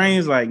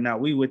Ukraine's like, nah,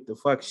 we with the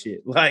fuck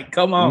shit. Like,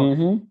 come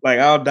on. Like,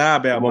 I'll die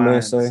about my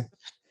man say.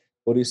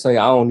 What do you say?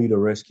 I don't need a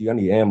rescue. I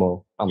need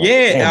ammo. I'm like,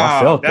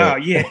 I felt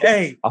that. Yeah,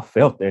 hey. I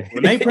felt that.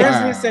 When they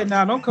president said,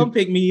 "Nah, don't come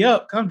pick me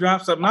up. Come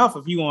drop something off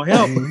if you want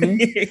help."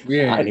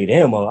 Yeah, I need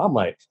ammo. I'm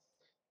like,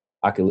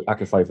 I could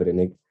fight for that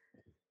nigga.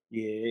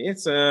 Yeah,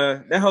 it's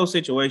that whole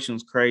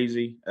situation's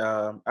crazy.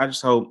 I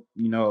just hope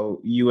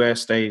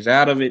U.S. stays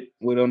out of it.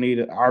 We don't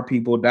need our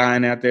people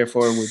dying out there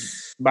for it.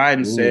 Which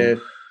Biden said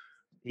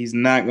he's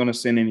not going to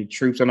send any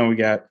troops. I know we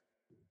got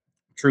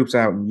troops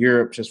out in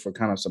Europe just for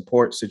kind of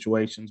support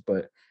situations,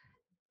 but.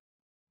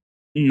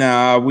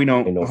 Nah, we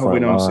don't. We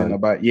don't send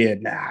nobody. Yeah,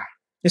 nah.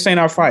 This ain't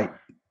our fight.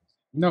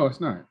 No, it's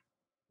not.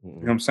 You know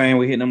what I'm saying?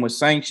 We're hitting them with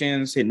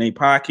sanctions, hitting their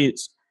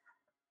pockets.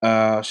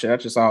 Shit, I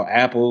just saw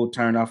Apple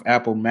turn off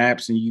Apple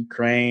Maps in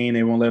Ukraine.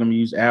 They won't let them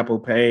use Apple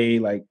Pay.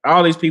 Like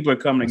all these people are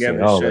coming together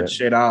to shut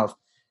shit off.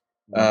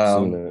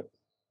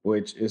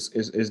 Which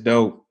is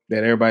dope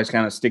that everybody's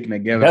kind of sticking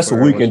together. That's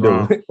what we can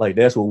do. Like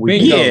that's what we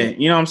can do. Yeah,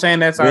 you know what I'm saying?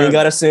 That's we ain't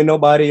gotta send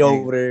nobody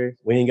over there.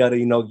 We ain't gotta,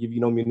 give you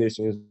no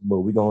munitions, but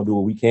we gonna do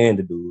what we can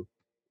to do.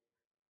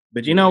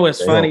 But you know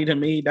what's funny to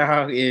me,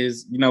 dog,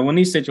 is when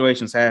these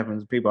situations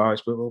happen, people always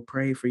put, "Oh,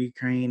 pray for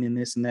Ukraine and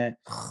this and that."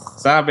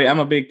 So I'm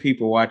a big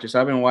people watcher. So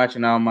I've been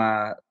watching all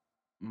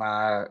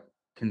my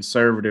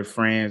conservative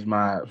friends,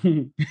 my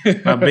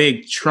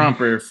big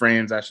Trumper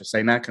friends, I should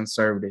say, not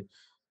conservative.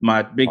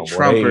 My big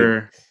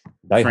Trumper.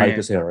 They hype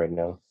as hell right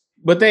now.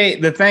 But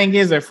the thing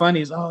is, they're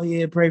funny. Is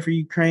pray for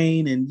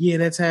Ukraine, and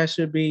that's how it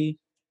should be.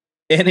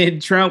 And then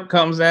Trump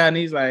comes out and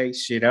he's like,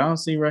 shit, I don't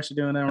see Russia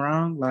doing that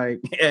wrong.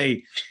 Like,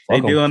 hey, they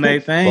doing their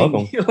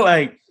thing.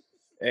 Like,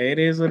 hey, it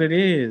is what it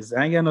is.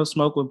 I ain't got no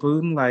smoke with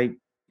Putin. Like,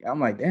 I'm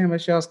like, damn,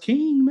 that's y'all's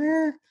king,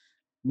 man.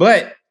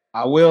 But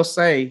I will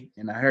say,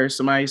 and I heard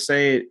somebody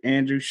say it,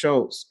 Andrew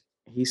Schultz,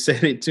 he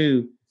said it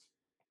too.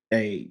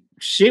 Hey,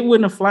 shit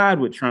wouldn't have flied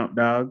with Trump,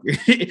 dog.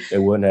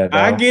 It wouldn't have.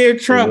 I give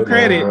Trump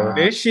credit.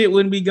 This shit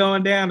wouldn't be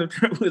going down if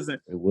Trump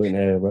wasn't. It wouldn't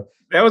have, bro.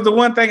 That was the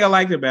one thing I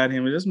liked about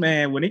him. This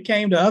man, when it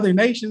came to other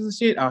nations and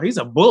shit, he's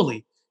a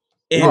bully.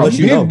 And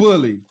he's a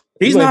bully.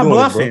 He's not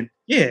bluffing.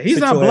 He's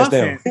not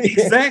bluffing.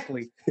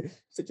 Exactly.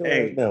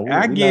 Hey,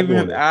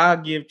 I'll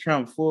give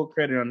Trump full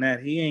credit on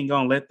that. He ain't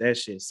gonna let that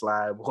shit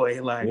slide, boy.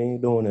 Like he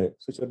ain't doing that.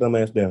 Sit your dumb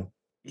ass down.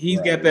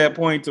 He's got that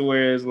point to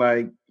where it's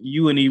like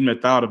you wouldn't even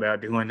have thought about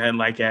doing nothing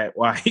like that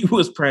while he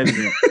was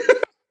president.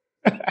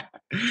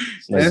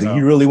 Do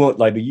you really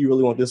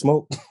want this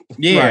smoke?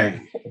 Yeah.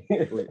 Right.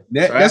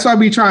 That's why I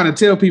be trying to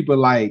tell people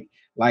like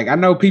I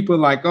know people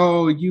like,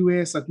 oh,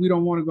 US, like we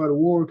don't want to go to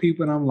war with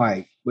people. And I'm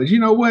like, but you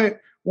know what?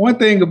 One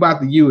thing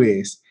about the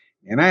US,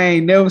 and I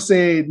ain't never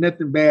said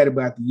nothing bad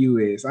about the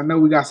US. I know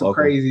we got some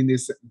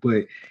craziness,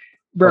 but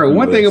bro,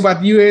 one thing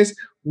about the US,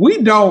 we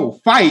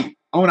don't fight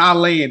on our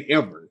land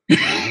ever.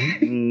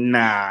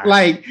 Nah.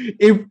 Like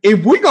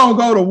if we gonna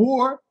go to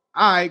war,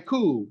 all right,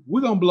 cool.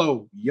 We're gonna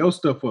blow your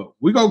stuff up.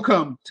 We're gonna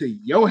come to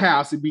your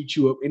house and beat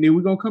you up, and then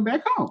we're gonna come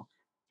back home.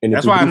 And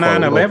that's why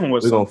 9/11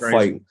 was so crazy.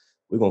 Fight.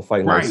 We're gonna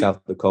fight in like South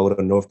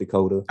Dakota, North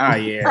Dakota. Oh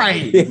yeah,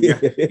 right.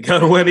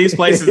 Go to where these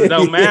places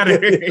don't matter.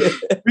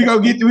 we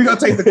gonna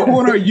take the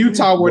corner of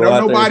Utah where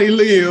don't nobody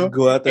live.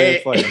 Go out there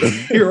and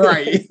fight. You're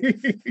right.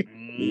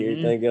 Leave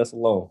everything else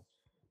alone.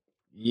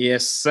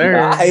 Yes, sir.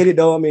 I hate it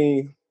though. I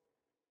mean,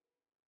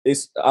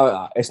 it's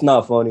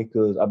not funny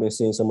because I've been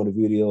seeing some of the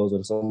videos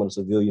of some of the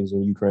civilians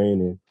in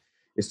Ukraine, and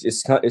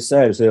it's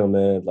sad as hell,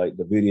 man. Like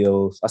the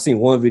videos. I seen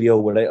one video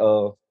where they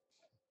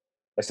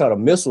shot a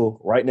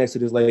missile right next to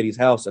this lady's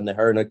house, and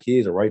her and her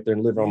kids are right there in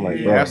the living room. I'm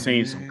like, bro, I've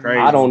seen some crazy.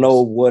 I don't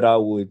know what I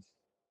would.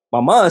 My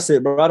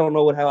mindset, bro. I don't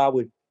know how I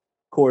would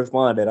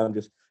correspond that. I'm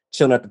just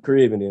chilling at the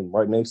crib, and then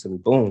right next to me,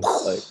 boom.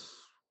 Like,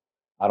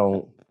 I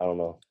don't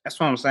know. That's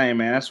what I'm saying,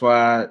 man. That's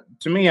why,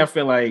 to me, I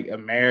feel like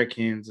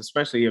Americans,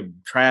 especially if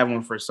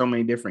traveling for so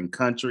many different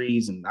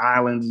countries and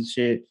islands and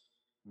shit,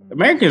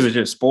 Americans are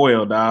just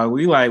spoiled, dog.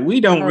 We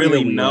don't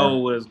really know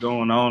what's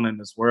going on in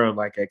this world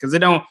like that because it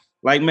don't.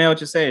 Like Mel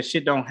just said,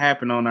 shit don't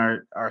happen on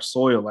our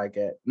soil like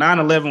that.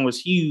 9/11 was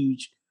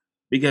huge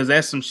because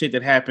that's some shit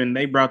that happened.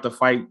 They brought the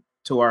fight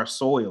to our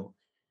soil.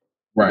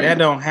 Right. That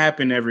don't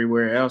happen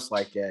everywhere else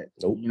like that.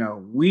 Nope. You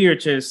know,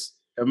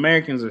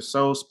 Americans are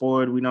so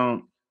spoiled. We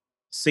don't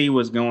see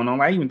what's going on.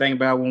 I even think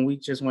about when we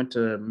just went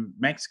to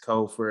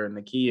Mexico for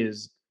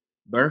Nakia's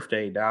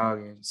birthday, dog,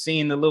 and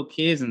seeing the little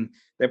kids and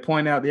they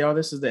point out,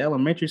 this is the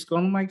elementary school.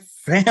 I'm like,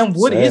 fam,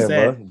 what is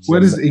that? Bro.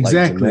 What is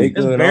exactly?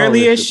 It's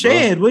barely a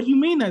shed. What do you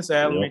mean that's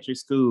elementary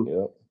school?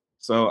 Yep.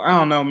 So I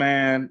don't know,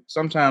 man.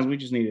 Sometimes we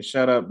just need to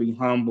shut up, be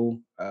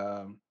humble.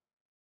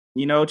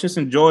 Just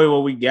enjoy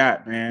what we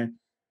got, man.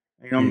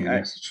 You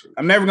know,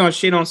 I'm never gonna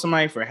shit on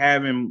somebody for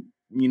having,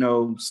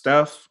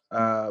 stuff.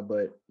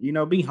 But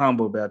be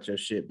humble about your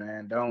shit,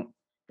 man. Don't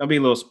be a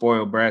little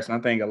spoiled brats. And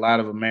I think a lot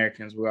of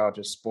Americans, we're all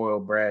just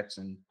spoiled brats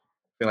and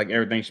feel like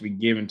everything should be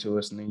given to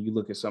us. And then you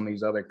look at some of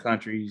these other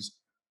countries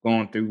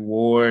going through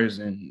wars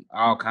and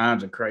all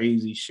kinds of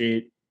crazy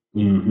shit.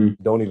 Mm-hmm.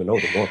 Don't even know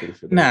they're going through this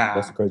shit. Nah.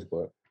 That's the crazy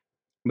part.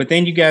 But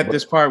then you got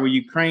this part with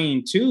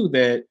Ukraine too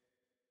that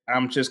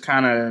I'm just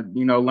kind of,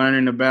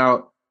 learning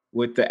about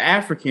with the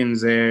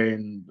Africans there.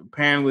 And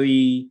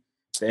apparently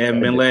they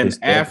haven't been letting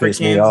Africans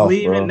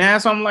leave. And now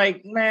so I'm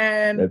like,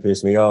 man. That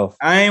pissed me off.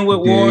 I ain't with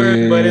war,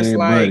 but it's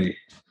like,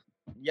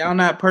 y'all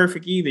not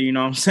perfect either, you know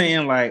what I'm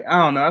saying? Like, I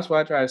don't know. That's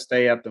why I try to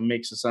stay out the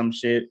mix of some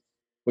shit.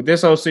 With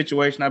this whole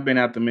situation, I've been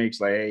out the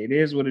mix. Like, hey, it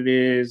is what it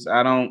is.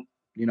 I don't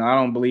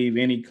believe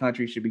any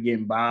country should be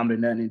getting bombed or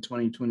nothing in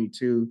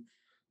 2022,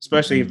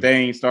 especially if they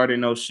ain't started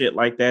no shit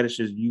like that. It's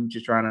just you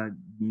just trying to,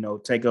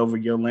 take over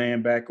your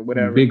land back or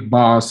whatever. Big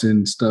boss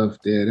and stuff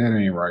there. That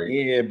ain't right.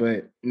 Yeah,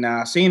 but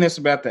I seen this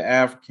about the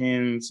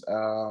Africans,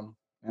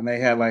 and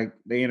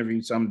they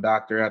interviewed some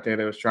doctor out there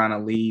that was trying to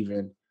leave,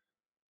 and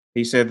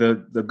he said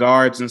the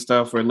guards and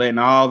stuff were letting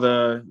all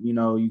the,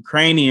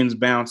 Ukrainians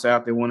bounce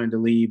out. They wanted to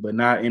leave, but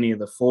not any of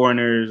the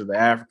foreigners or the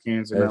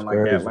Africans or nothing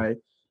like that. Like,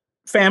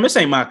 fam, this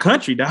ain't my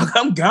country, dog.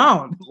 I'm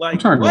gone. Like, I'm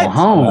trying to go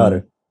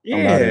home.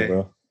 Yeah,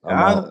 bro.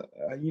 I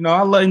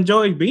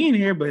enjoy being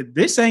here, but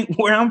this ain't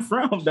where I'm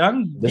from,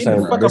 dog. This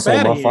ain't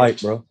my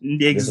fight, bro.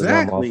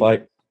 Exactly. My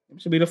fight.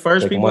 It should be the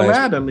first people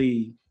allowed to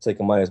leave.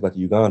 Taking my ass back to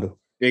Uganda.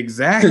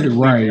 Exactly.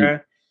 Right.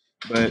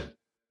 But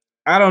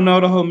I don't know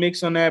the whole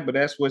mix on that, but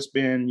that's what's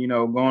been,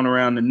 going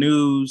around the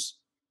news.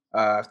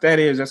 If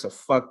that's a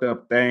fucked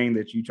up thing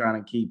that you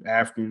trying to keep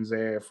Africans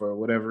there for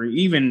whatever,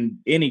 even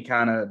any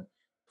kind of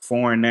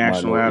foreign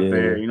national out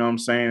there. You know what I'm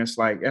saying? It's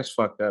like, that's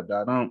fucked up,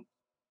 dog.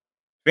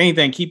 If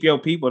anything, keep your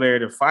people there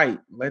to fight.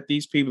 Let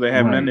these people that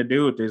have nothing to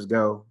do with this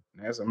go.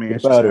 It's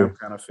just how I'm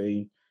kind of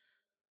feeling.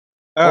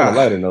 On a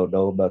lighter note,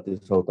 though, about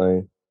this whole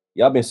thing,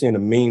 y'all been seeing the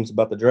memes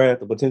about the draft,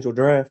 the potential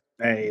draft?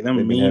 Hey,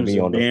 them memes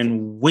have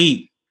been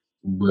weak.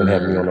 Been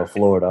having me on the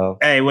floor, dog.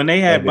 Hey, when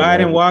they had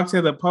Biden walk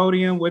to the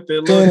podium with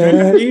the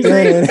little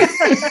music,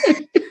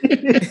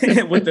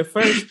 with the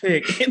first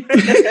pick.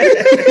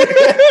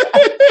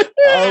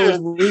 I was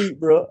weak,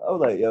 bro. I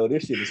was like, yo,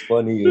 this shit is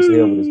funny as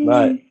hell, but it's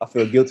not. I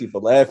feel guilty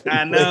for laughing.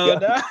 I know,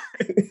 dog.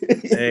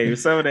 Hey,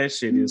 some of that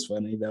shit is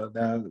funny, though,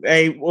 dog.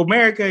 Hey,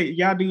 America,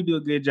 y'all do a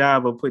good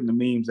job of putting the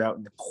memes out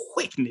in the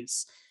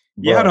quickness.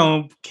 Bro. Y'all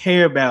don't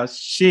care about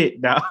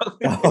shit, dog.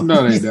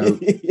 No, they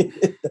don't.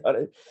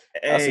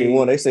 I seen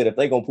one. They said if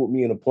they gonna put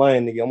me in a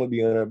plane, nigga, I'm gonna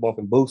be in there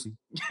bumping Boosie.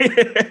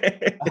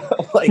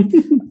 I'm like,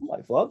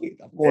 fuck it.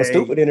 I'm going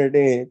stupid in there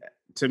then.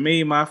 To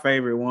me, my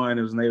favorite one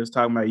is when they was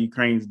talking about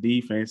Ukraine's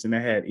defense and they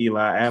had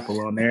Eli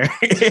Apple on there.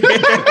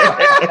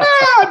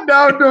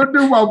 No, don't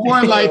do my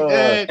boy like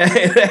that.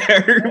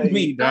 That hurt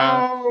me,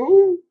 dog.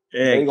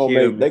 They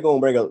gonna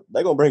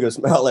bring a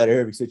smile out of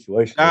every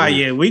situation.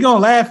 Yeah, we gonna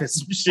laugh at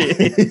some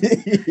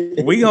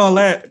shit. We gonna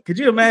laugh. Could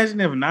you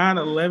imagine if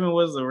 9/11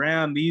 was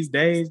around these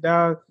days,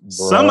 dog? Bruh,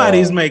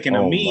 somebody's making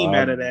a meme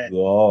out of that,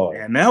 God.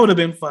 And that would have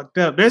been fucked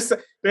up. There's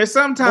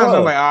sometimes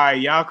I'm like, all right,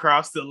 y'all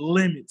crossed the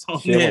limits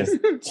on this.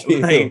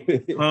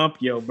 Like, pump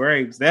your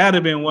brakes. That'd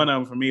have been one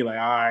of them for me. Like,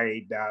 all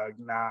right, dog,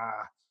 nah.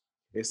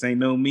 This ain't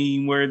no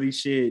meme worthy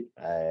shit.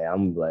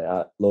 I'm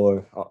like,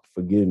 Lord,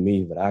 forgive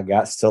me, but I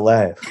got to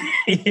laugh.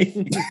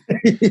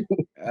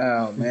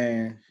 Oh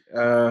man.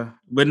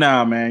 But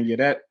nah, man,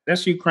 yeah,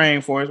 that's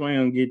Ukraine for us. We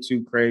don't get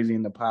too crazy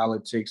into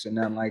politics or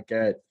nothing like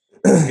that.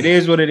 It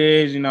is what it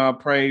is, I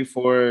pray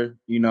for,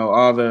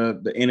 all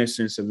the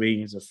innocent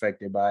civilians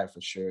affected by it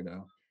for sure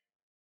though.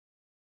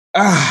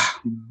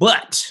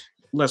 But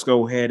let's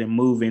go ahead and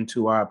move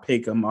into our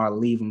pick 'em or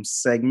leave 'em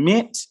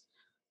segment.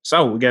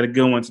 So we got a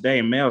good one today.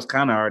 And Mel's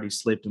kind of already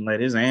slipped and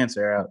let his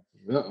answer out.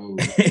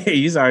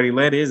 He's already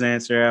let his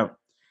answer out.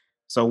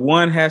 So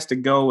one has to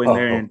go in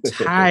their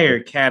entire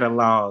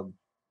catalog.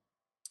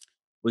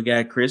 We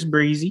got Chris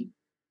Breezy.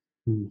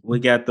 We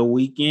got The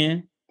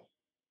Weeknd.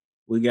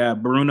 We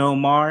got Bruno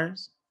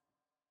Mars.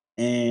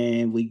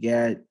 And we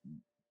got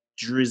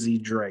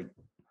Drizzy Drake.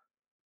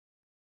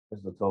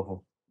 That's the tough one.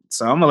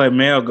 So I'm going to let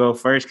Mel go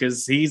first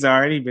because he's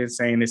already been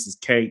saying this is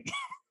cake.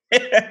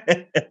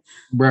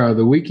 Bro,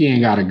 The Weeknd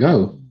gotta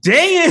go.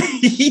 Damn,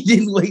 he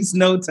didn't waste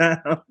no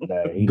time.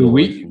 The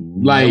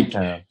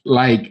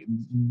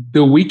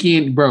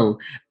Weeknd, bro.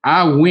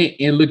 I went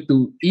and looked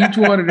through each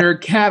one of their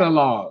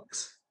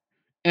catalogs,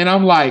 and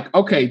I'm like,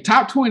 okay,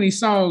 top 20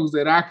 songs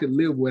that I could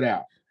live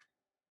without.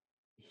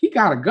 He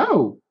gotta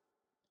go.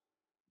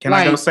 Can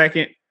I go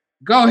second?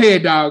 Go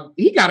ahead, dog.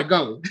 He gotta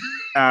go.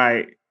 All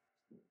right.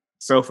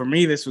 So for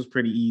me, this was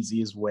pretty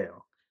easy as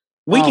well.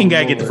 Weeknd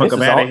gotta get the fuck up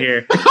out of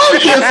here. Oh,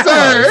 yes,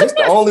 sir. This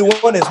the only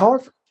one that's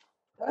hard.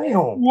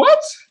 Damn.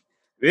 What?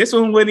 This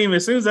one wouldn't even.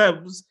 As soon as I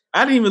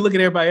didn't even look at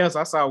everybody else.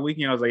 I saw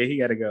Weeknd. I was like, he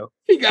gotta go.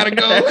 He gotta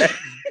go.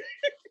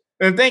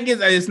 The thing is,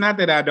 it's not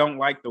that I don't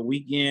like The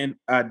Weeknd.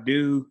 I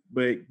do,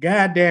 but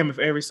goddamn, if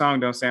every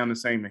song don't sound the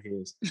same as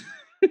his.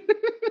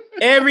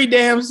 Every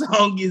damn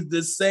song is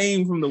the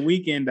same from The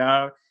Weeknd,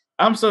 dog.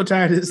 I'm so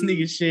tired of this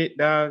nigga shit,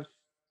 dog.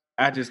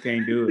 I just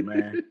can't do it,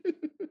 man.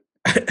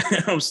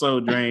 I'm so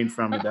drained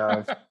from it,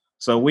 dog.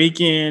 So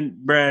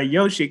Weeknd, bruh,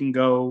 your shit can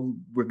go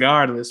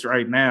regardless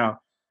right now.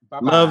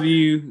 Bye-bye. Love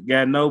you.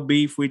 Got no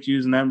beef with you.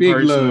 It's nothing big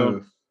personal.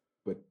 Love.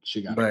 But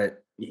she got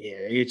it. Yeah,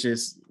 it's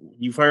just,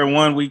 you've heard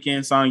one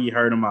Weeknd song, you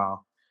heard them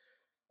all.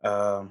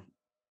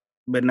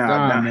 But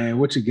nah, man,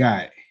 what you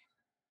got?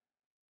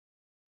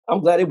 I'm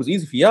glad it was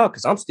easy for y'all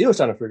because I'm still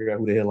trying to figure out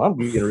who the hell I'm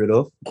getting rid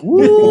of.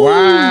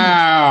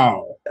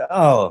 Wow.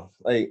 Oh,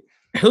 like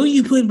who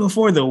you putting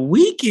before The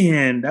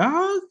Weeknd,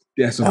 dog?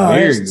 That's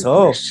very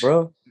tough,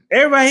 bro.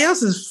 Everybody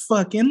else is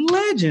fucking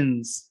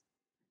legends.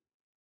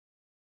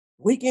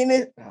 Weeknd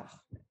is.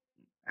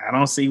 I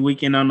don't see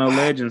Weeknd on no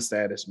legend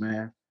status,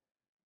 man.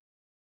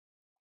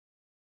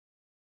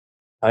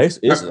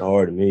 It's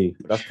hard to me,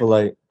 but I feel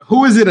like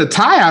who is it a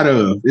tie out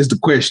of? Is the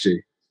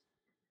question.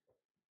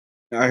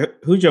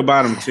 Who's your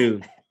bottom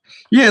two?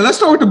 Yeah, let's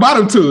start with the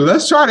bottom two.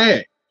 Let's try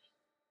that.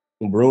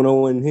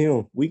 Bruno and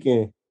him.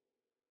 Weeknd.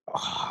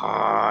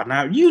 Oh,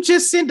 now you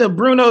just sent a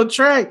Bruno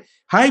track.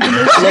 Hyping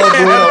this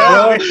Bruno,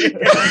 bro.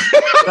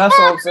 That's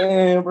what I'm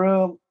saying,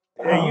 bro.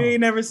 Yeah, you ain't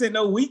never sent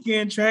no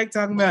Weeknd track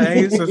talking about,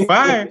 hey, this was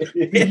fire.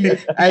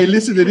 Hey,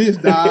 listen to this,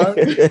 dog.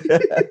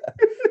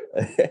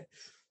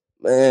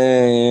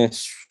 Man.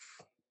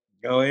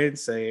 Go ahead and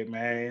say it,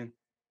 man.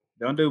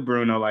 Don't do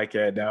Bruno like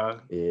that,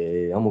 dog.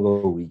 Yeah, I'm gonna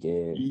go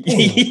Weeknd.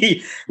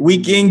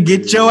 Weeknd,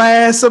 get your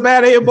ass up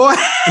out of here, boy.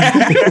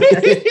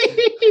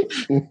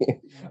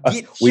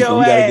 We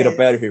gotta get up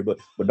out of here, but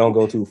don't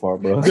go too far,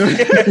 bro.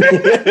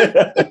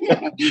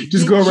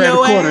 Just go around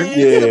the corner.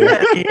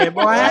 Yeah,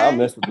 boy. I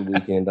mess with The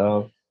Weeknd,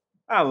 dog.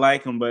 I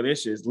like him, but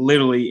it's just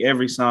literally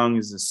every song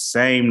is the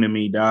same to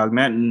me, dog.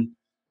 Nothing.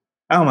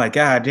 Oh my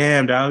god,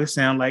 damn, dog! It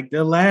sounds like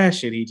the last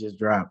shit he just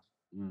dropped.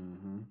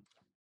 Mm-hmm.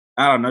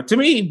 I don't know. To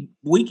me,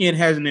 Weeknd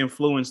hasn't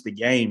influenced the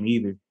game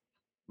either.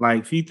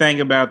 Like, if you think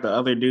about the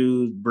other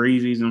dudes,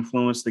 Breezy's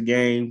influenced the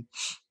game.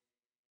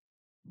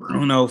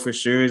 Bruno for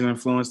sure has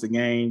influenced the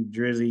game.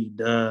 Drizzy,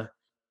 duh.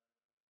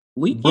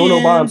 Weeknd.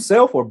 Bruno by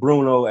himself or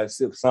Bruno at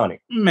Silk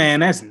Sonic? Man,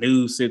 that's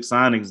new. Silk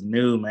Sonic's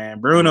new, man.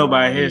 Bruno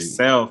by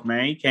himself,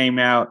 man. He came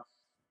out.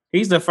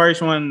 He's the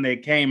first one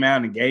that came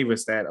out and gave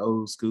us that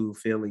old school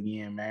feel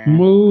again, man.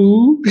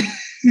 Move.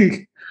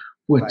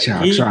 What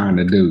y'all trying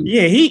to do?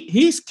 Yeah,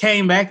 he's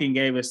came back and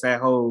gave us that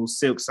whole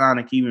Silk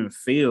Sonic even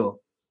feel.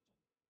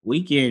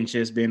 Weeknd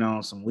just been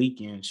on some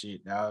Weeknd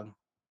shit, dog.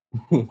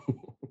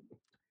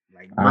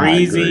 Like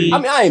Breezy. I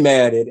mean, I ain't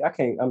mad at it.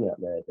 I'm not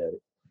mad at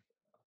it.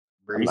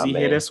 Breezy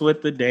hit us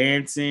with the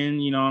dancing,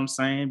 you know what I'm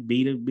saying?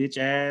 Beat a bitch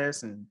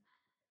ass, and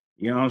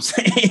you know what I'm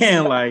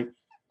saying? Like,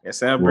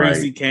 that's how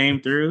Breezy came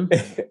through.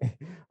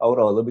 Hold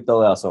on, let me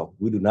throw out something.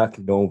 We do not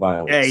condone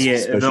violence.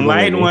 Yeah. The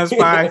Light Ones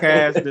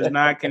podcast does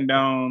not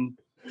condone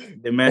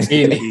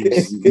Domestic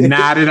abuse.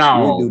 Not at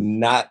all. We do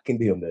not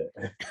condemn that.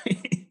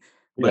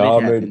 We But it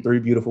all married happened. 3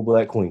 beautiful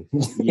black queens.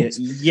 Yes,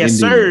 Indeed.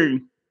 sir.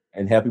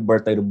 And happy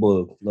birthday to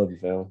Bug. Love you,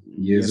 fam.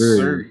 Yes,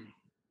 sir.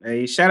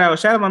 Hey, shout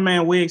out my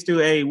man Wiggs too.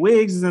 Hey,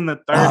 Wiggs is in the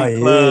 30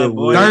 club,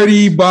 boy.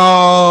 30 Shout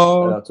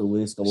ball. out to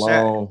Wiz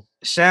Stallone.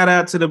 Shout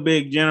out to the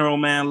big general,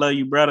 man. Love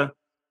you, brother.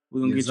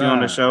 We're gonna Yes, get you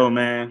on the sir. show,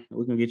 man.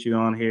 We're gonna get you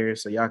on here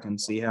so y'all can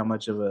see how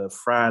much of a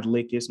fried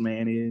lick this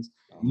man is.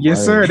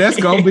 Yes, sir. That's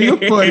gonna be a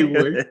funny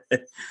one. Oh,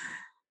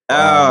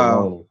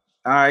 Wow, all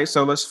right.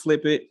 So let's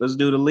flip it. Let's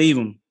do the leave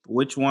them.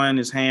 Which one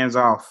is hands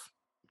off?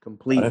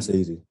 Complete. that's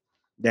easy.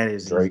 That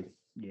is Drake.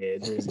 Yeah,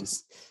 there's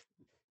this.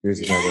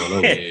 He's not going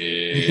nowhere.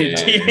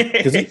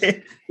 Yeah. 'Cause he's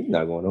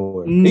not going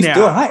nowhere. He's Nah.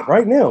 still hype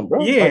right now,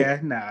 bro. Yeah,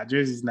 nah,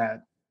 Jersey's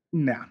not.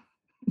 Nah.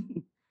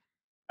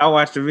 I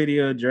watched a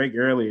video of Drake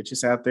earlier,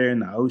 just out there in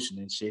the ocean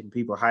and shit, and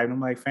people hyping him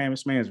like, "Fam,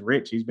 this man's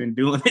rich. He's been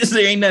doing this.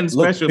 There ain't nothing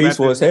Look special about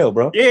peaceful this." as hell,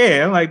 bro.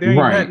 Yeah, I'm like, there ain't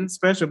Right. nothing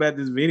special about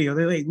this video.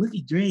 They're like, look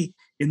at Drake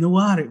in the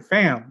water,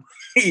 fam.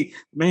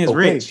 Man's Okay.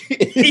 rich.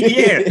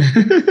 Yeah,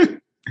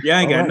 y'all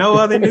ain't got Alright. no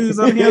other news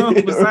on him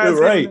besides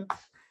Right. him?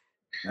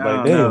 Like, I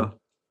don't damn. know.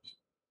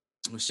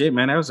 Well, shit,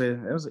 man, that was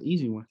an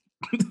easy one.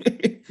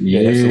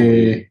 Yeah, that's so Yeah.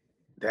 weird.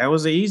 That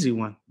was an easy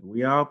one.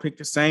 We all picked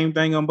the same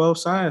thing on both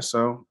sides,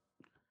 so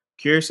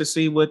curious to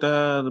see what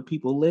the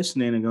people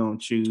listening are gonna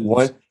choose.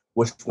 Which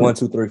 1,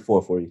 2, 3,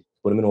 4 for you?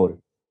 Put them in order.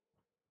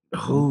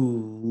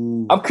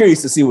 Ooh. I'm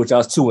curious to see what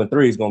y'all's 2 and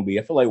 3 is gonna be.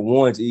 I feel like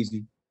 1's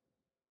easy.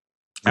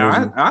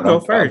 I'll go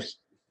first.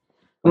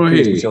 I'm Go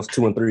curious ahead. what y'all's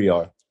 2 and 3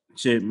 are.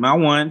 Shit, my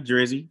 1,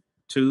 Drizzy.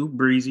 2,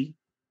 Breezy.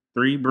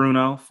 3,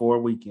 Bruno. 4,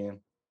 Weekend.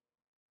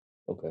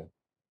 Okay.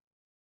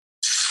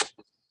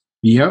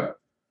 Yep.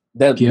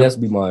 That's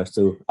be mine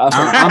too. I'm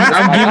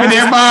giving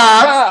it mine.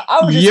 I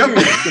was just Yep.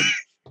 curious.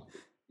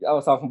 I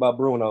was talking about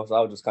Bruno, so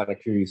I was just kind of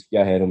curious if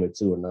y'all had him at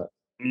 2 or not.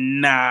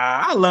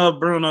 Nah, I love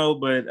Bruno,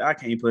 but I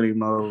can't put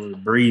him over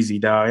Breezy,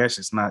 dog. That's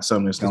just not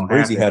something that's gonna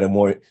Breezy happen. had him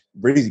more.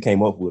 Breezy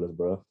came up with us,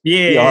 bro.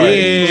 Yeah,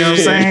 already- you know what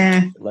I'm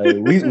saying? Like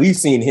we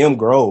seen him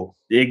grow.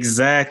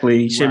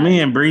 Exactly. Shit, Right. me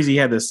and Breezy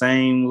had the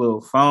same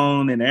little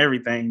phone and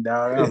everything,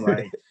 dog. I was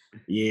like,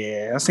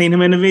 yeah, I seen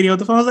him in the video with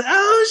the phone. I was like,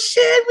 oh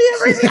shit, we and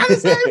Breezy got the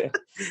same.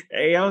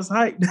 Hey, I was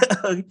hyped,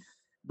 dog.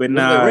 But Was it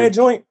nah, a red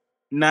joint.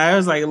 nah, it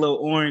was like a little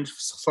orange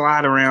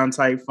slide around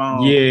type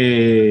phone.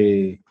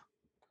 Yeah.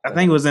 I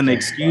think it was an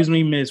Excuse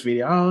Me Miss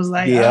video. I was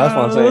like, Yeah, that's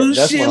what I'm saying. oh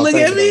That's shit, what I'm look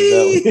at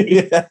me. thinking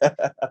of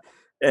that one.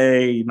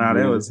 Hey, nah, that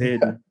Yeah. was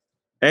hidden.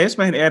 Hey, it's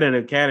been added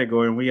a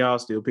category and we all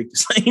still picked the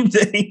same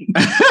thing.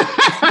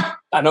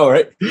 I know,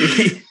 right?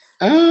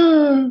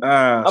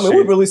 Uh, I mean,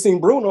 we've really seen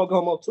Bruno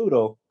come up too,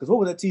 though. Because what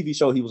was that TV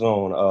show he was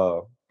on?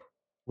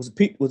 Was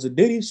it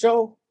Diddy's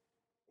show?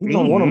 He was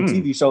on one of them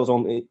TV shows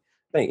on, I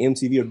think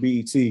MTV or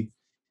BET.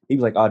 He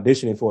was like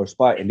auditioning for a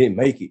spot and didn't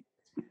make it.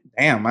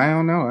 Damn, I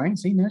don't know. I ain't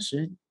seen that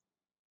shit.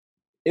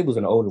 It was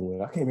an older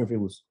one. I can't remember if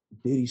it was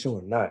Diddy's show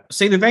or not.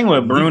 See, the thing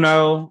with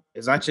Bruno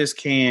is I just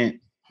can't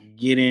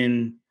get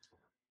in.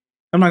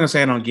 I'm not gonna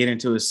say I don't get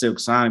into his Silk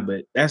Sonic,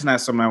 but that's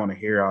not something I want to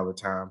hear all the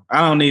time.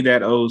 I don't need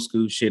that old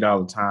school shit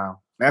all the time.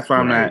 That's why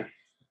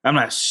I'm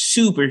not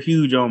super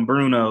huge on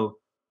Bruno.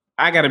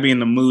 I gotta be in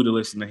the mood to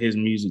listen to his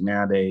music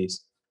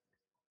nowadays.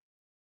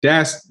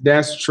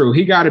 that's true.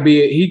 He got to be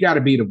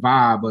the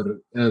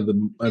vibe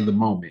of the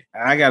moment.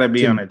 I gotta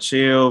be on a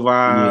chill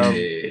vibe,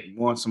 Yeah.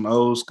 want some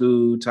old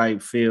school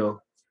type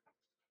feel.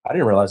 I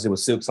didn't realize it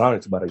was Silk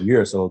Sonic about a year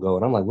or so ago.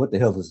 And I'm like, what the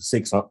hell is a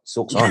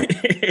Silk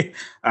Sonic?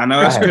 I know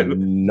I it's had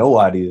no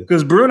idea.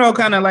 because Bruno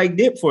kind of like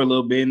dipped for a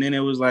little bit, and then it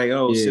was like,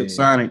 oh, Yeah. Silk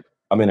Sonic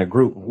I'm in a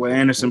group. with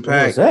Anderson What the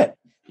hell Paak. is that?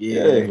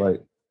 Yeah.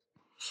 Like,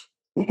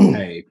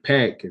 Hey,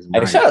 Pack is hey,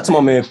 nice. shout out to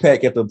my man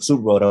Pack at the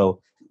Super Bowl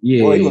though.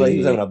 Yeah, Boy, he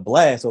was having a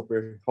blast up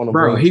there on the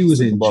bro. board He was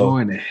Super Bowl.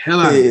 enjoying the hell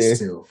out of Yeah.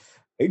 himself.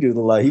 He just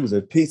looked like he was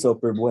a piece up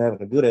there, boy,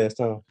 having a good ass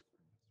time.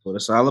 What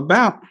it's all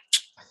about.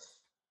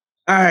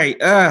 All right,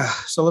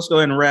 so let's go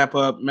ahead and wrap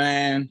up,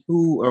 man.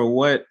 Who or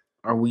what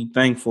are we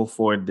thankful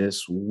for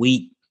this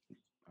week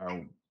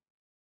or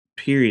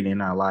period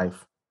in our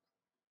life?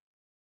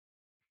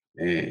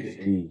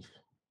 Man,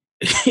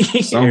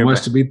 Jeez. so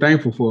much to be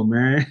thankful for,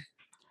 man.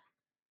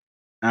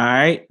 All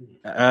right,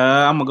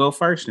 I'm gonna go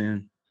first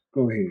then.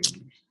 Go ahead.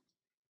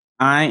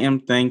 I am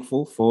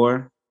thankful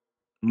for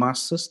my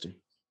sister.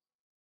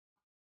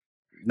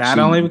 Not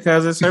She- only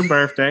because it's her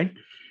birthday,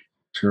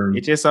 True. I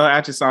just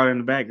saw it in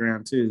the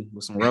background too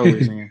with some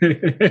rollers in.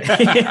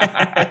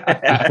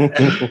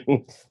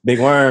 Big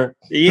worm.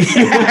 Yeah.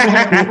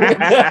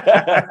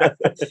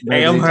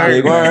 Hey, I'm hurt.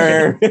 Big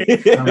worm.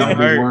 I'm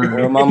hurt.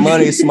 Where my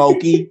money,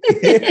 Smokey.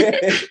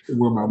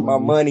 Where my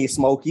money,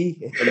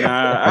 Smokey.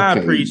 Nah, I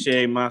Okay.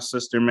 appreciate my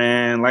sister,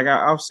 man. Like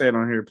I've said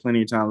on here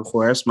plenty of times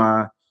before. That's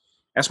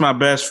my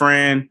best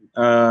friend.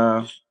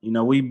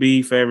 We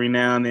beef every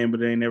now and then,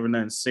 but it ain't never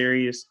nothing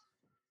serious.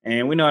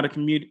 And we know how to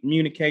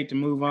communicate to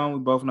move on. We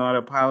both know how to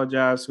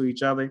apologize to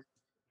each other,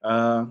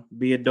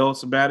 be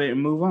adults about it, and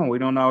move on. We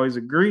don't always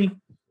agree,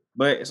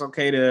 but it's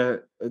okay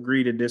to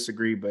agree to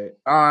disagree. But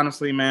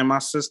honestly, man, my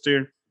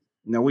sister,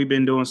 we've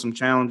been doing some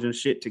challenging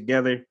shit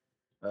together,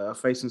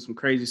 facing some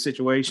crazy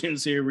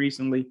situations here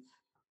recently.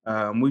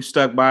 We've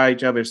stuck by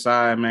each other's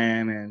side,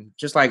 man, and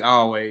just like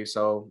always.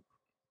 So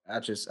I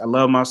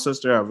love my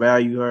sister. I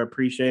value her,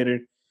 appreciate her,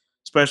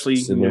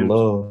 especially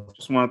love.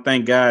 just want to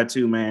thank God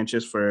too, man,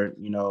 just for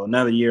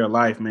another year of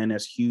life, man.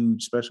 That's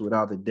huge, especially with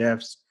all the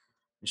deaths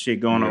and shit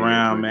going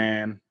around,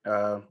 man.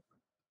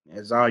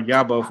 As all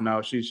y'all both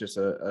know, she's just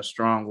a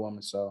strong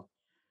woman. So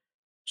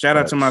shout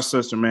out to my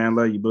sister, man.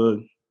 Love you,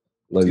 bud.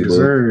 Love you, yes,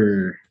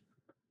 sir.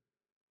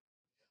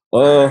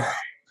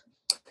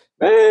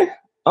 Man,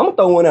 I'm gonna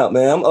throw one out,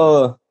 man.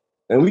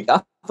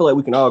 I feel like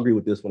we can all agree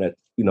with this one. That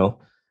man,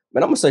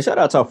 I'm gonna say shout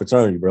out to our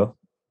fraternity, bro.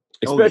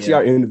 Especially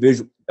our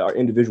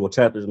individual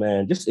chapters,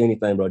 man. Just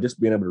anything, bro. Just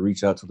being able to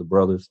reach out to the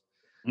brothers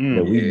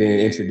that we've been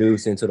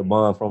introduced into the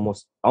bond for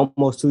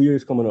almost 2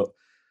 years coming up.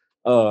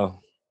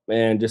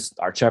 Man, just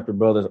our chapter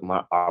brothers,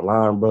 our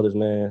line brothers,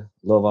 man.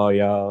 Love all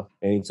y'all.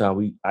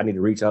 Anytime I need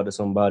to reach out to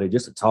somebody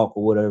just to talk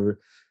or whatever,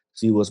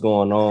 see what's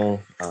going on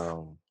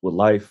with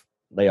life,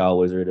 they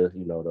always are to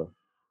to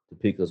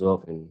pick us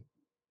up and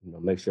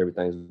make sure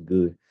everything's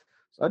good.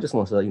 So I just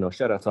want to say,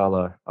 shout out to all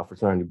our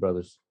fraternity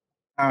brothers.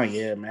 Oh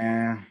yeah,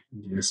 man.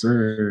 Yes,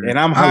 sir. And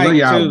I'm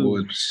hyped too.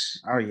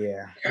 Boys. Oh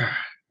yeah.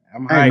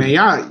 I'm hyped. Hey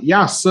man,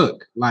 y'all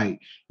suck. Like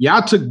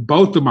y'all took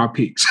both of my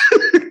picks.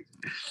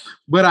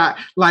 But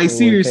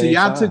seriously,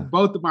 y'all took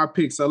both of my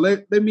picks. So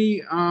let me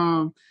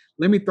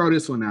throw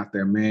this one out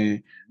there,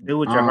 man. Do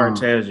what your heart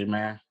tells you,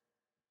 man.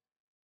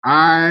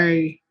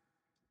 I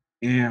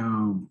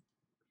am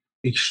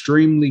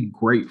extremely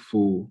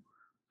grateful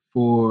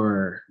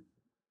for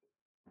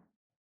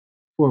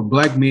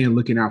Black men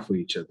looking out for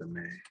each other,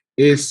 man.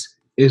 It's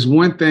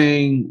one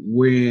thing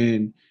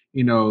when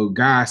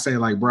guys say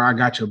like, bro, I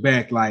got your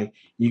back. Like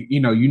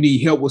you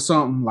need help with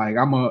something. Like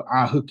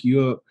I'll hook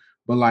you up.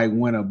 But like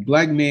when a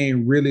Black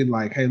man really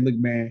like, hey, look,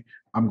 man,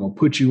 I'm gonna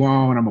put you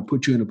on. I'm gonna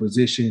put you in a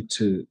position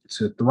to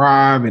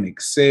thrive and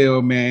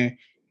excel, man.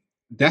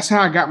 That's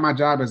how I got my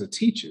job as a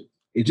teacher.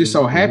 It just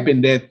so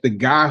happened that the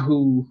guy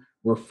who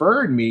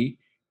referred me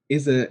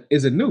is a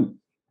noob.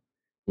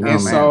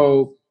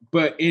 So,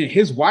 but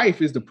his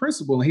wife is the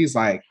principal, and he's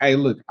like, hey,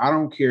 look, I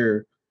don't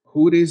care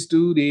who this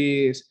dude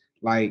is,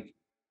 like,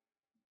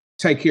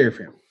 take care of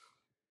him.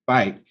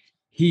 Like,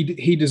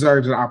 he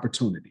deserves an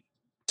opportunity.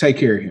 Take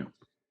care of him.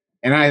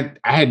 And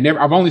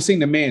I've only seen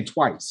the man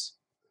twice.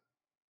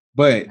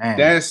 But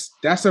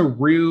that's a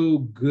real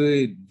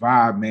good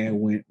vibe,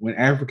 man, when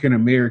African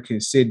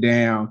Americans sit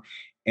down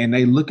and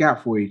they look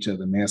out for each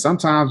other, man.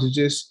 Sometimes it's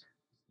just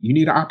you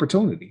need an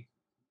opportunity.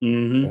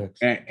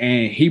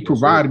 And he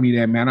provided me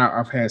that, man.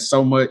 I've had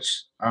so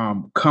much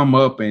come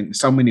up and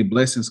so many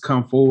blessings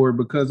come forward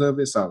because of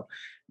it. So,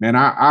 man,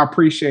 I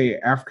appreciate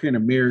African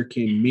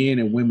American men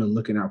and women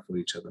looking out for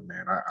each other,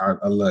 man.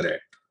 I love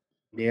that.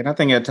 Yeah, and I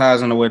think it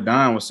ties into what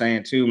Don was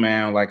saying too,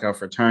 man. Like our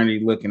fraternity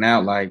looking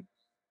out, like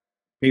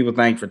people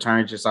think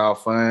fraternity just all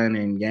fun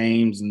and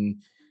games and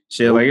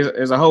shit. Like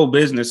there's a whole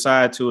business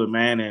side to it,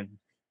 man. And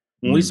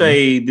when we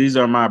say these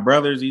are my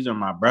brothers,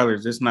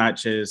 it's not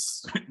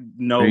just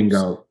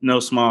no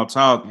small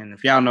talk. And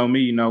if y'all know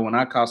me, when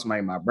I call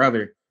somebody my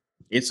brother,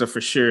 it's a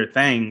for sure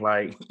thing.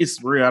 Like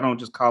it's real. I don't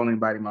just call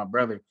anybody my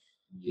brother.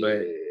 Yeah.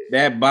 But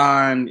that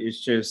bond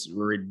is just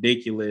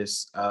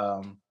ridiculous.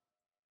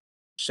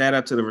 Shout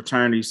out to the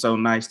fraternity. So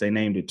nice. They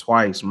named it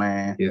twice,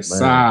 man. Yes,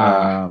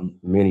 sir.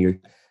 Many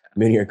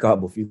are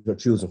called, but few are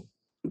choosing.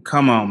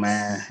 Come on,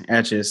 man.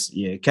 That's just,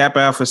 Kappa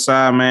Alpha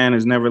Psi, man,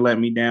 has never let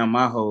me down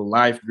my whole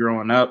life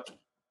growing up.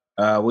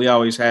 We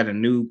always had a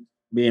noob,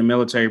 being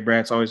military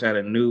brats, always had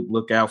a noob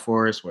look out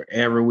for us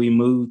wherever we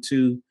moved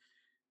to.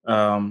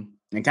 And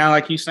kind of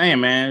like you saying,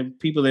 man,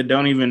 people that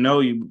don't even know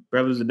you,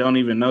 brothers that don't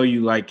even know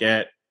you like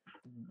that,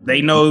 they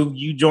know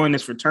you joined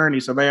this fraternity,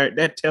 so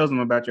that tells them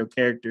about your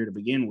character to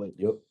begin with.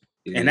 Yep.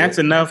 And that's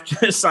enough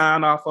to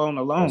sign off on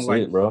alone. That's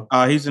like, it, bro.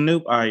 He's a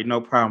noob. All right,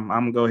 no problem. I'm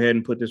gonna go ahead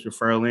and put this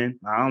referral in.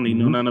 I don't even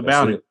know nothing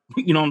about it.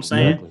 You know what I'm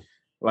saying? Exactly.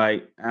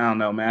 Like, I don't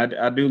know, man.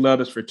 I do love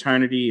this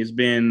fraternity. It's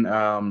been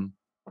I'm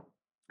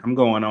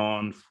going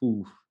on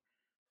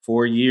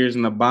 4 years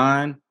in the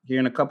bond here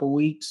in a couple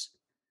weeks.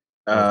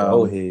 Yeah,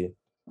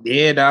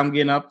 I'm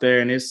getting up there,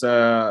 and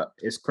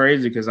it's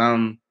crazy because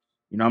I'm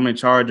in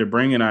charge of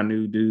bringing our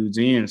new dudes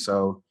in.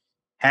 So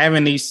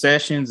having these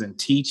sessions and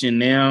teaching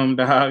them,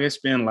 dog, it's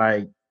been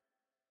like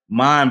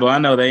mind blowing. I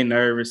know they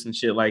nervous and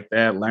shit like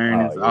that,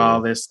 learning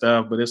all this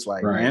stuff, but it's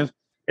like, man,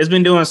 it's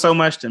been doing so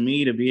much to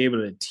me to be able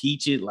to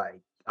teach it, like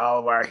all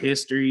of our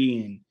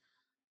history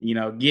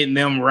and, getting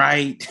them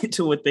right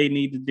to what they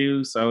need to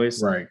do. So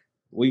it's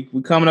we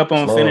coming up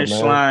on finish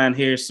line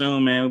here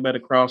soon, man. We better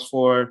cross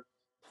four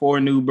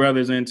new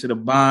brothers into the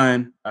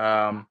bond.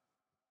 I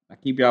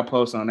keep y'all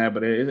posted on that,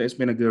 but it's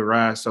been a good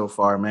ride so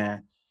far,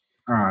 man.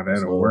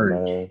 That'll work.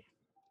 Man.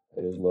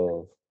 It is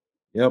love.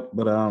 Yep,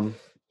 but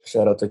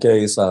shout out to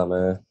KSI,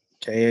 man.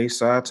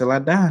 KSI till I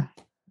die.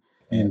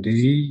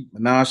 Indeed.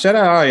 No, shout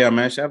out all y'all,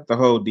 man. Shout out the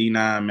whole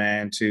D9,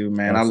 man, too,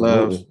 man.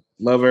 Absolutely. I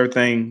love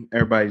everything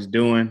everybody's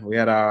doing. We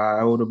had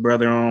our older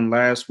brother on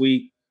last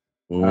week.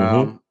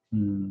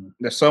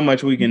 There's so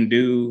much we can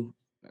do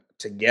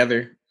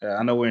together.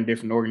 I know we're in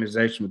different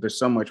organizations, but there's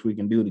so much we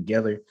can do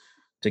together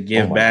to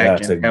give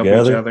back and help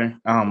each other.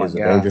 Oh my God, it's a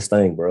dangerous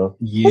thing, bro.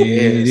 Yeah,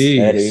 it is.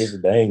 That is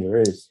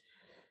dangerous.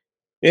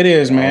 It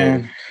is,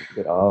 man.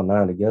 Get all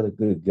 9 together.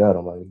 Good God,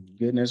 I'm like,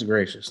 goodness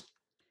gracious.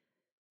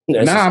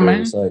 That's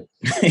man. Sight.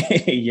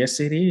 Yes,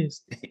 it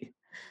is.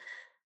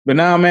 But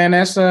nah, man,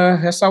 that's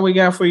all we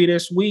got for you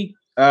this week.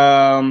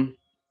 We'll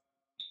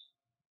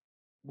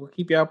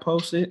keep y'all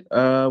posted.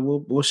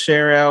 We'll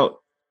share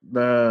out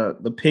the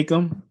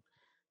pick'em.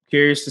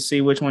 Curious to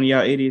see which one of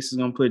y'all idiots is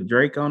gonna put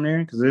Drake on there,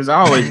 because there's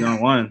always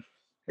gonna one.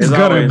 It's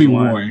gonna be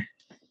one.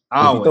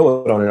 If you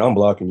throw it on there, I'm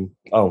blocking you.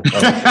 I'm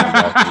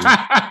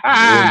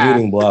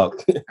getting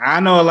blocked.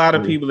 I know a lot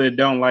of people that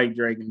don't like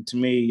Drake, and to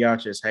me, y'all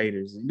just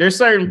haters. There's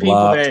certain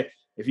people that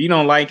if you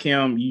don't like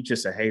him, you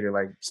just a hater.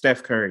 Like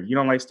Steph Curry. You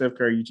don't like Steph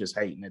Curry, you just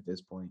hating at this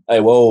point.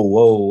 Hey, whoa.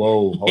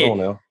 Hold on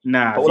now.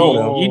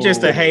 Nah, you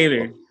just a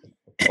hater.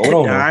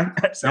 Hold on.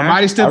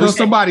 Somebody stepped on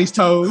somebody's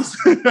toes.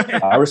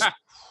 I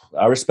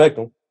respect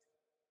them.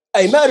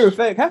 Hey, matter of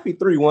fact, happy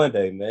 3-1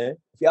 day, man.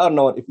 If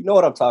you know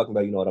what I'm talking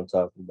about, you know what I'm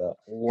talking about.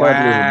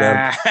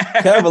 Wow.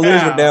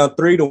 Cavaliers were down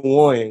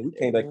 3-1. We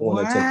came back and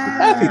won that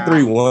championship.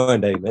 Happy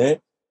 3-1 day, man.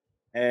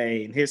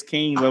 Hey, and his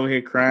King's over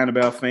here crying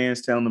about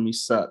fans telling him he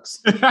sucks.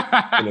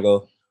 Finna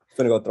go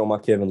throw my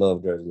Kevin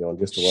Love jersey on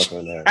just to walk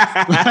on there.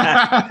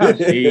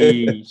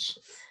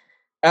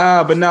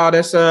 But no,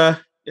 it's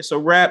a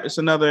wrap. It's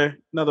another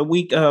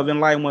week of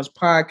Enlightened Ones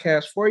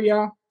podcast for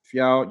y'all. If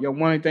y'all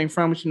want anything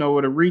from us, you know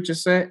where to reach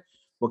us at.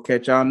 We'll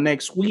catch y'all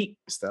next week.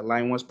 It's the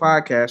Enlightened Ones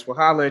podcast. We'll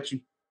holler at you.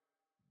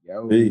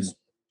 Peace.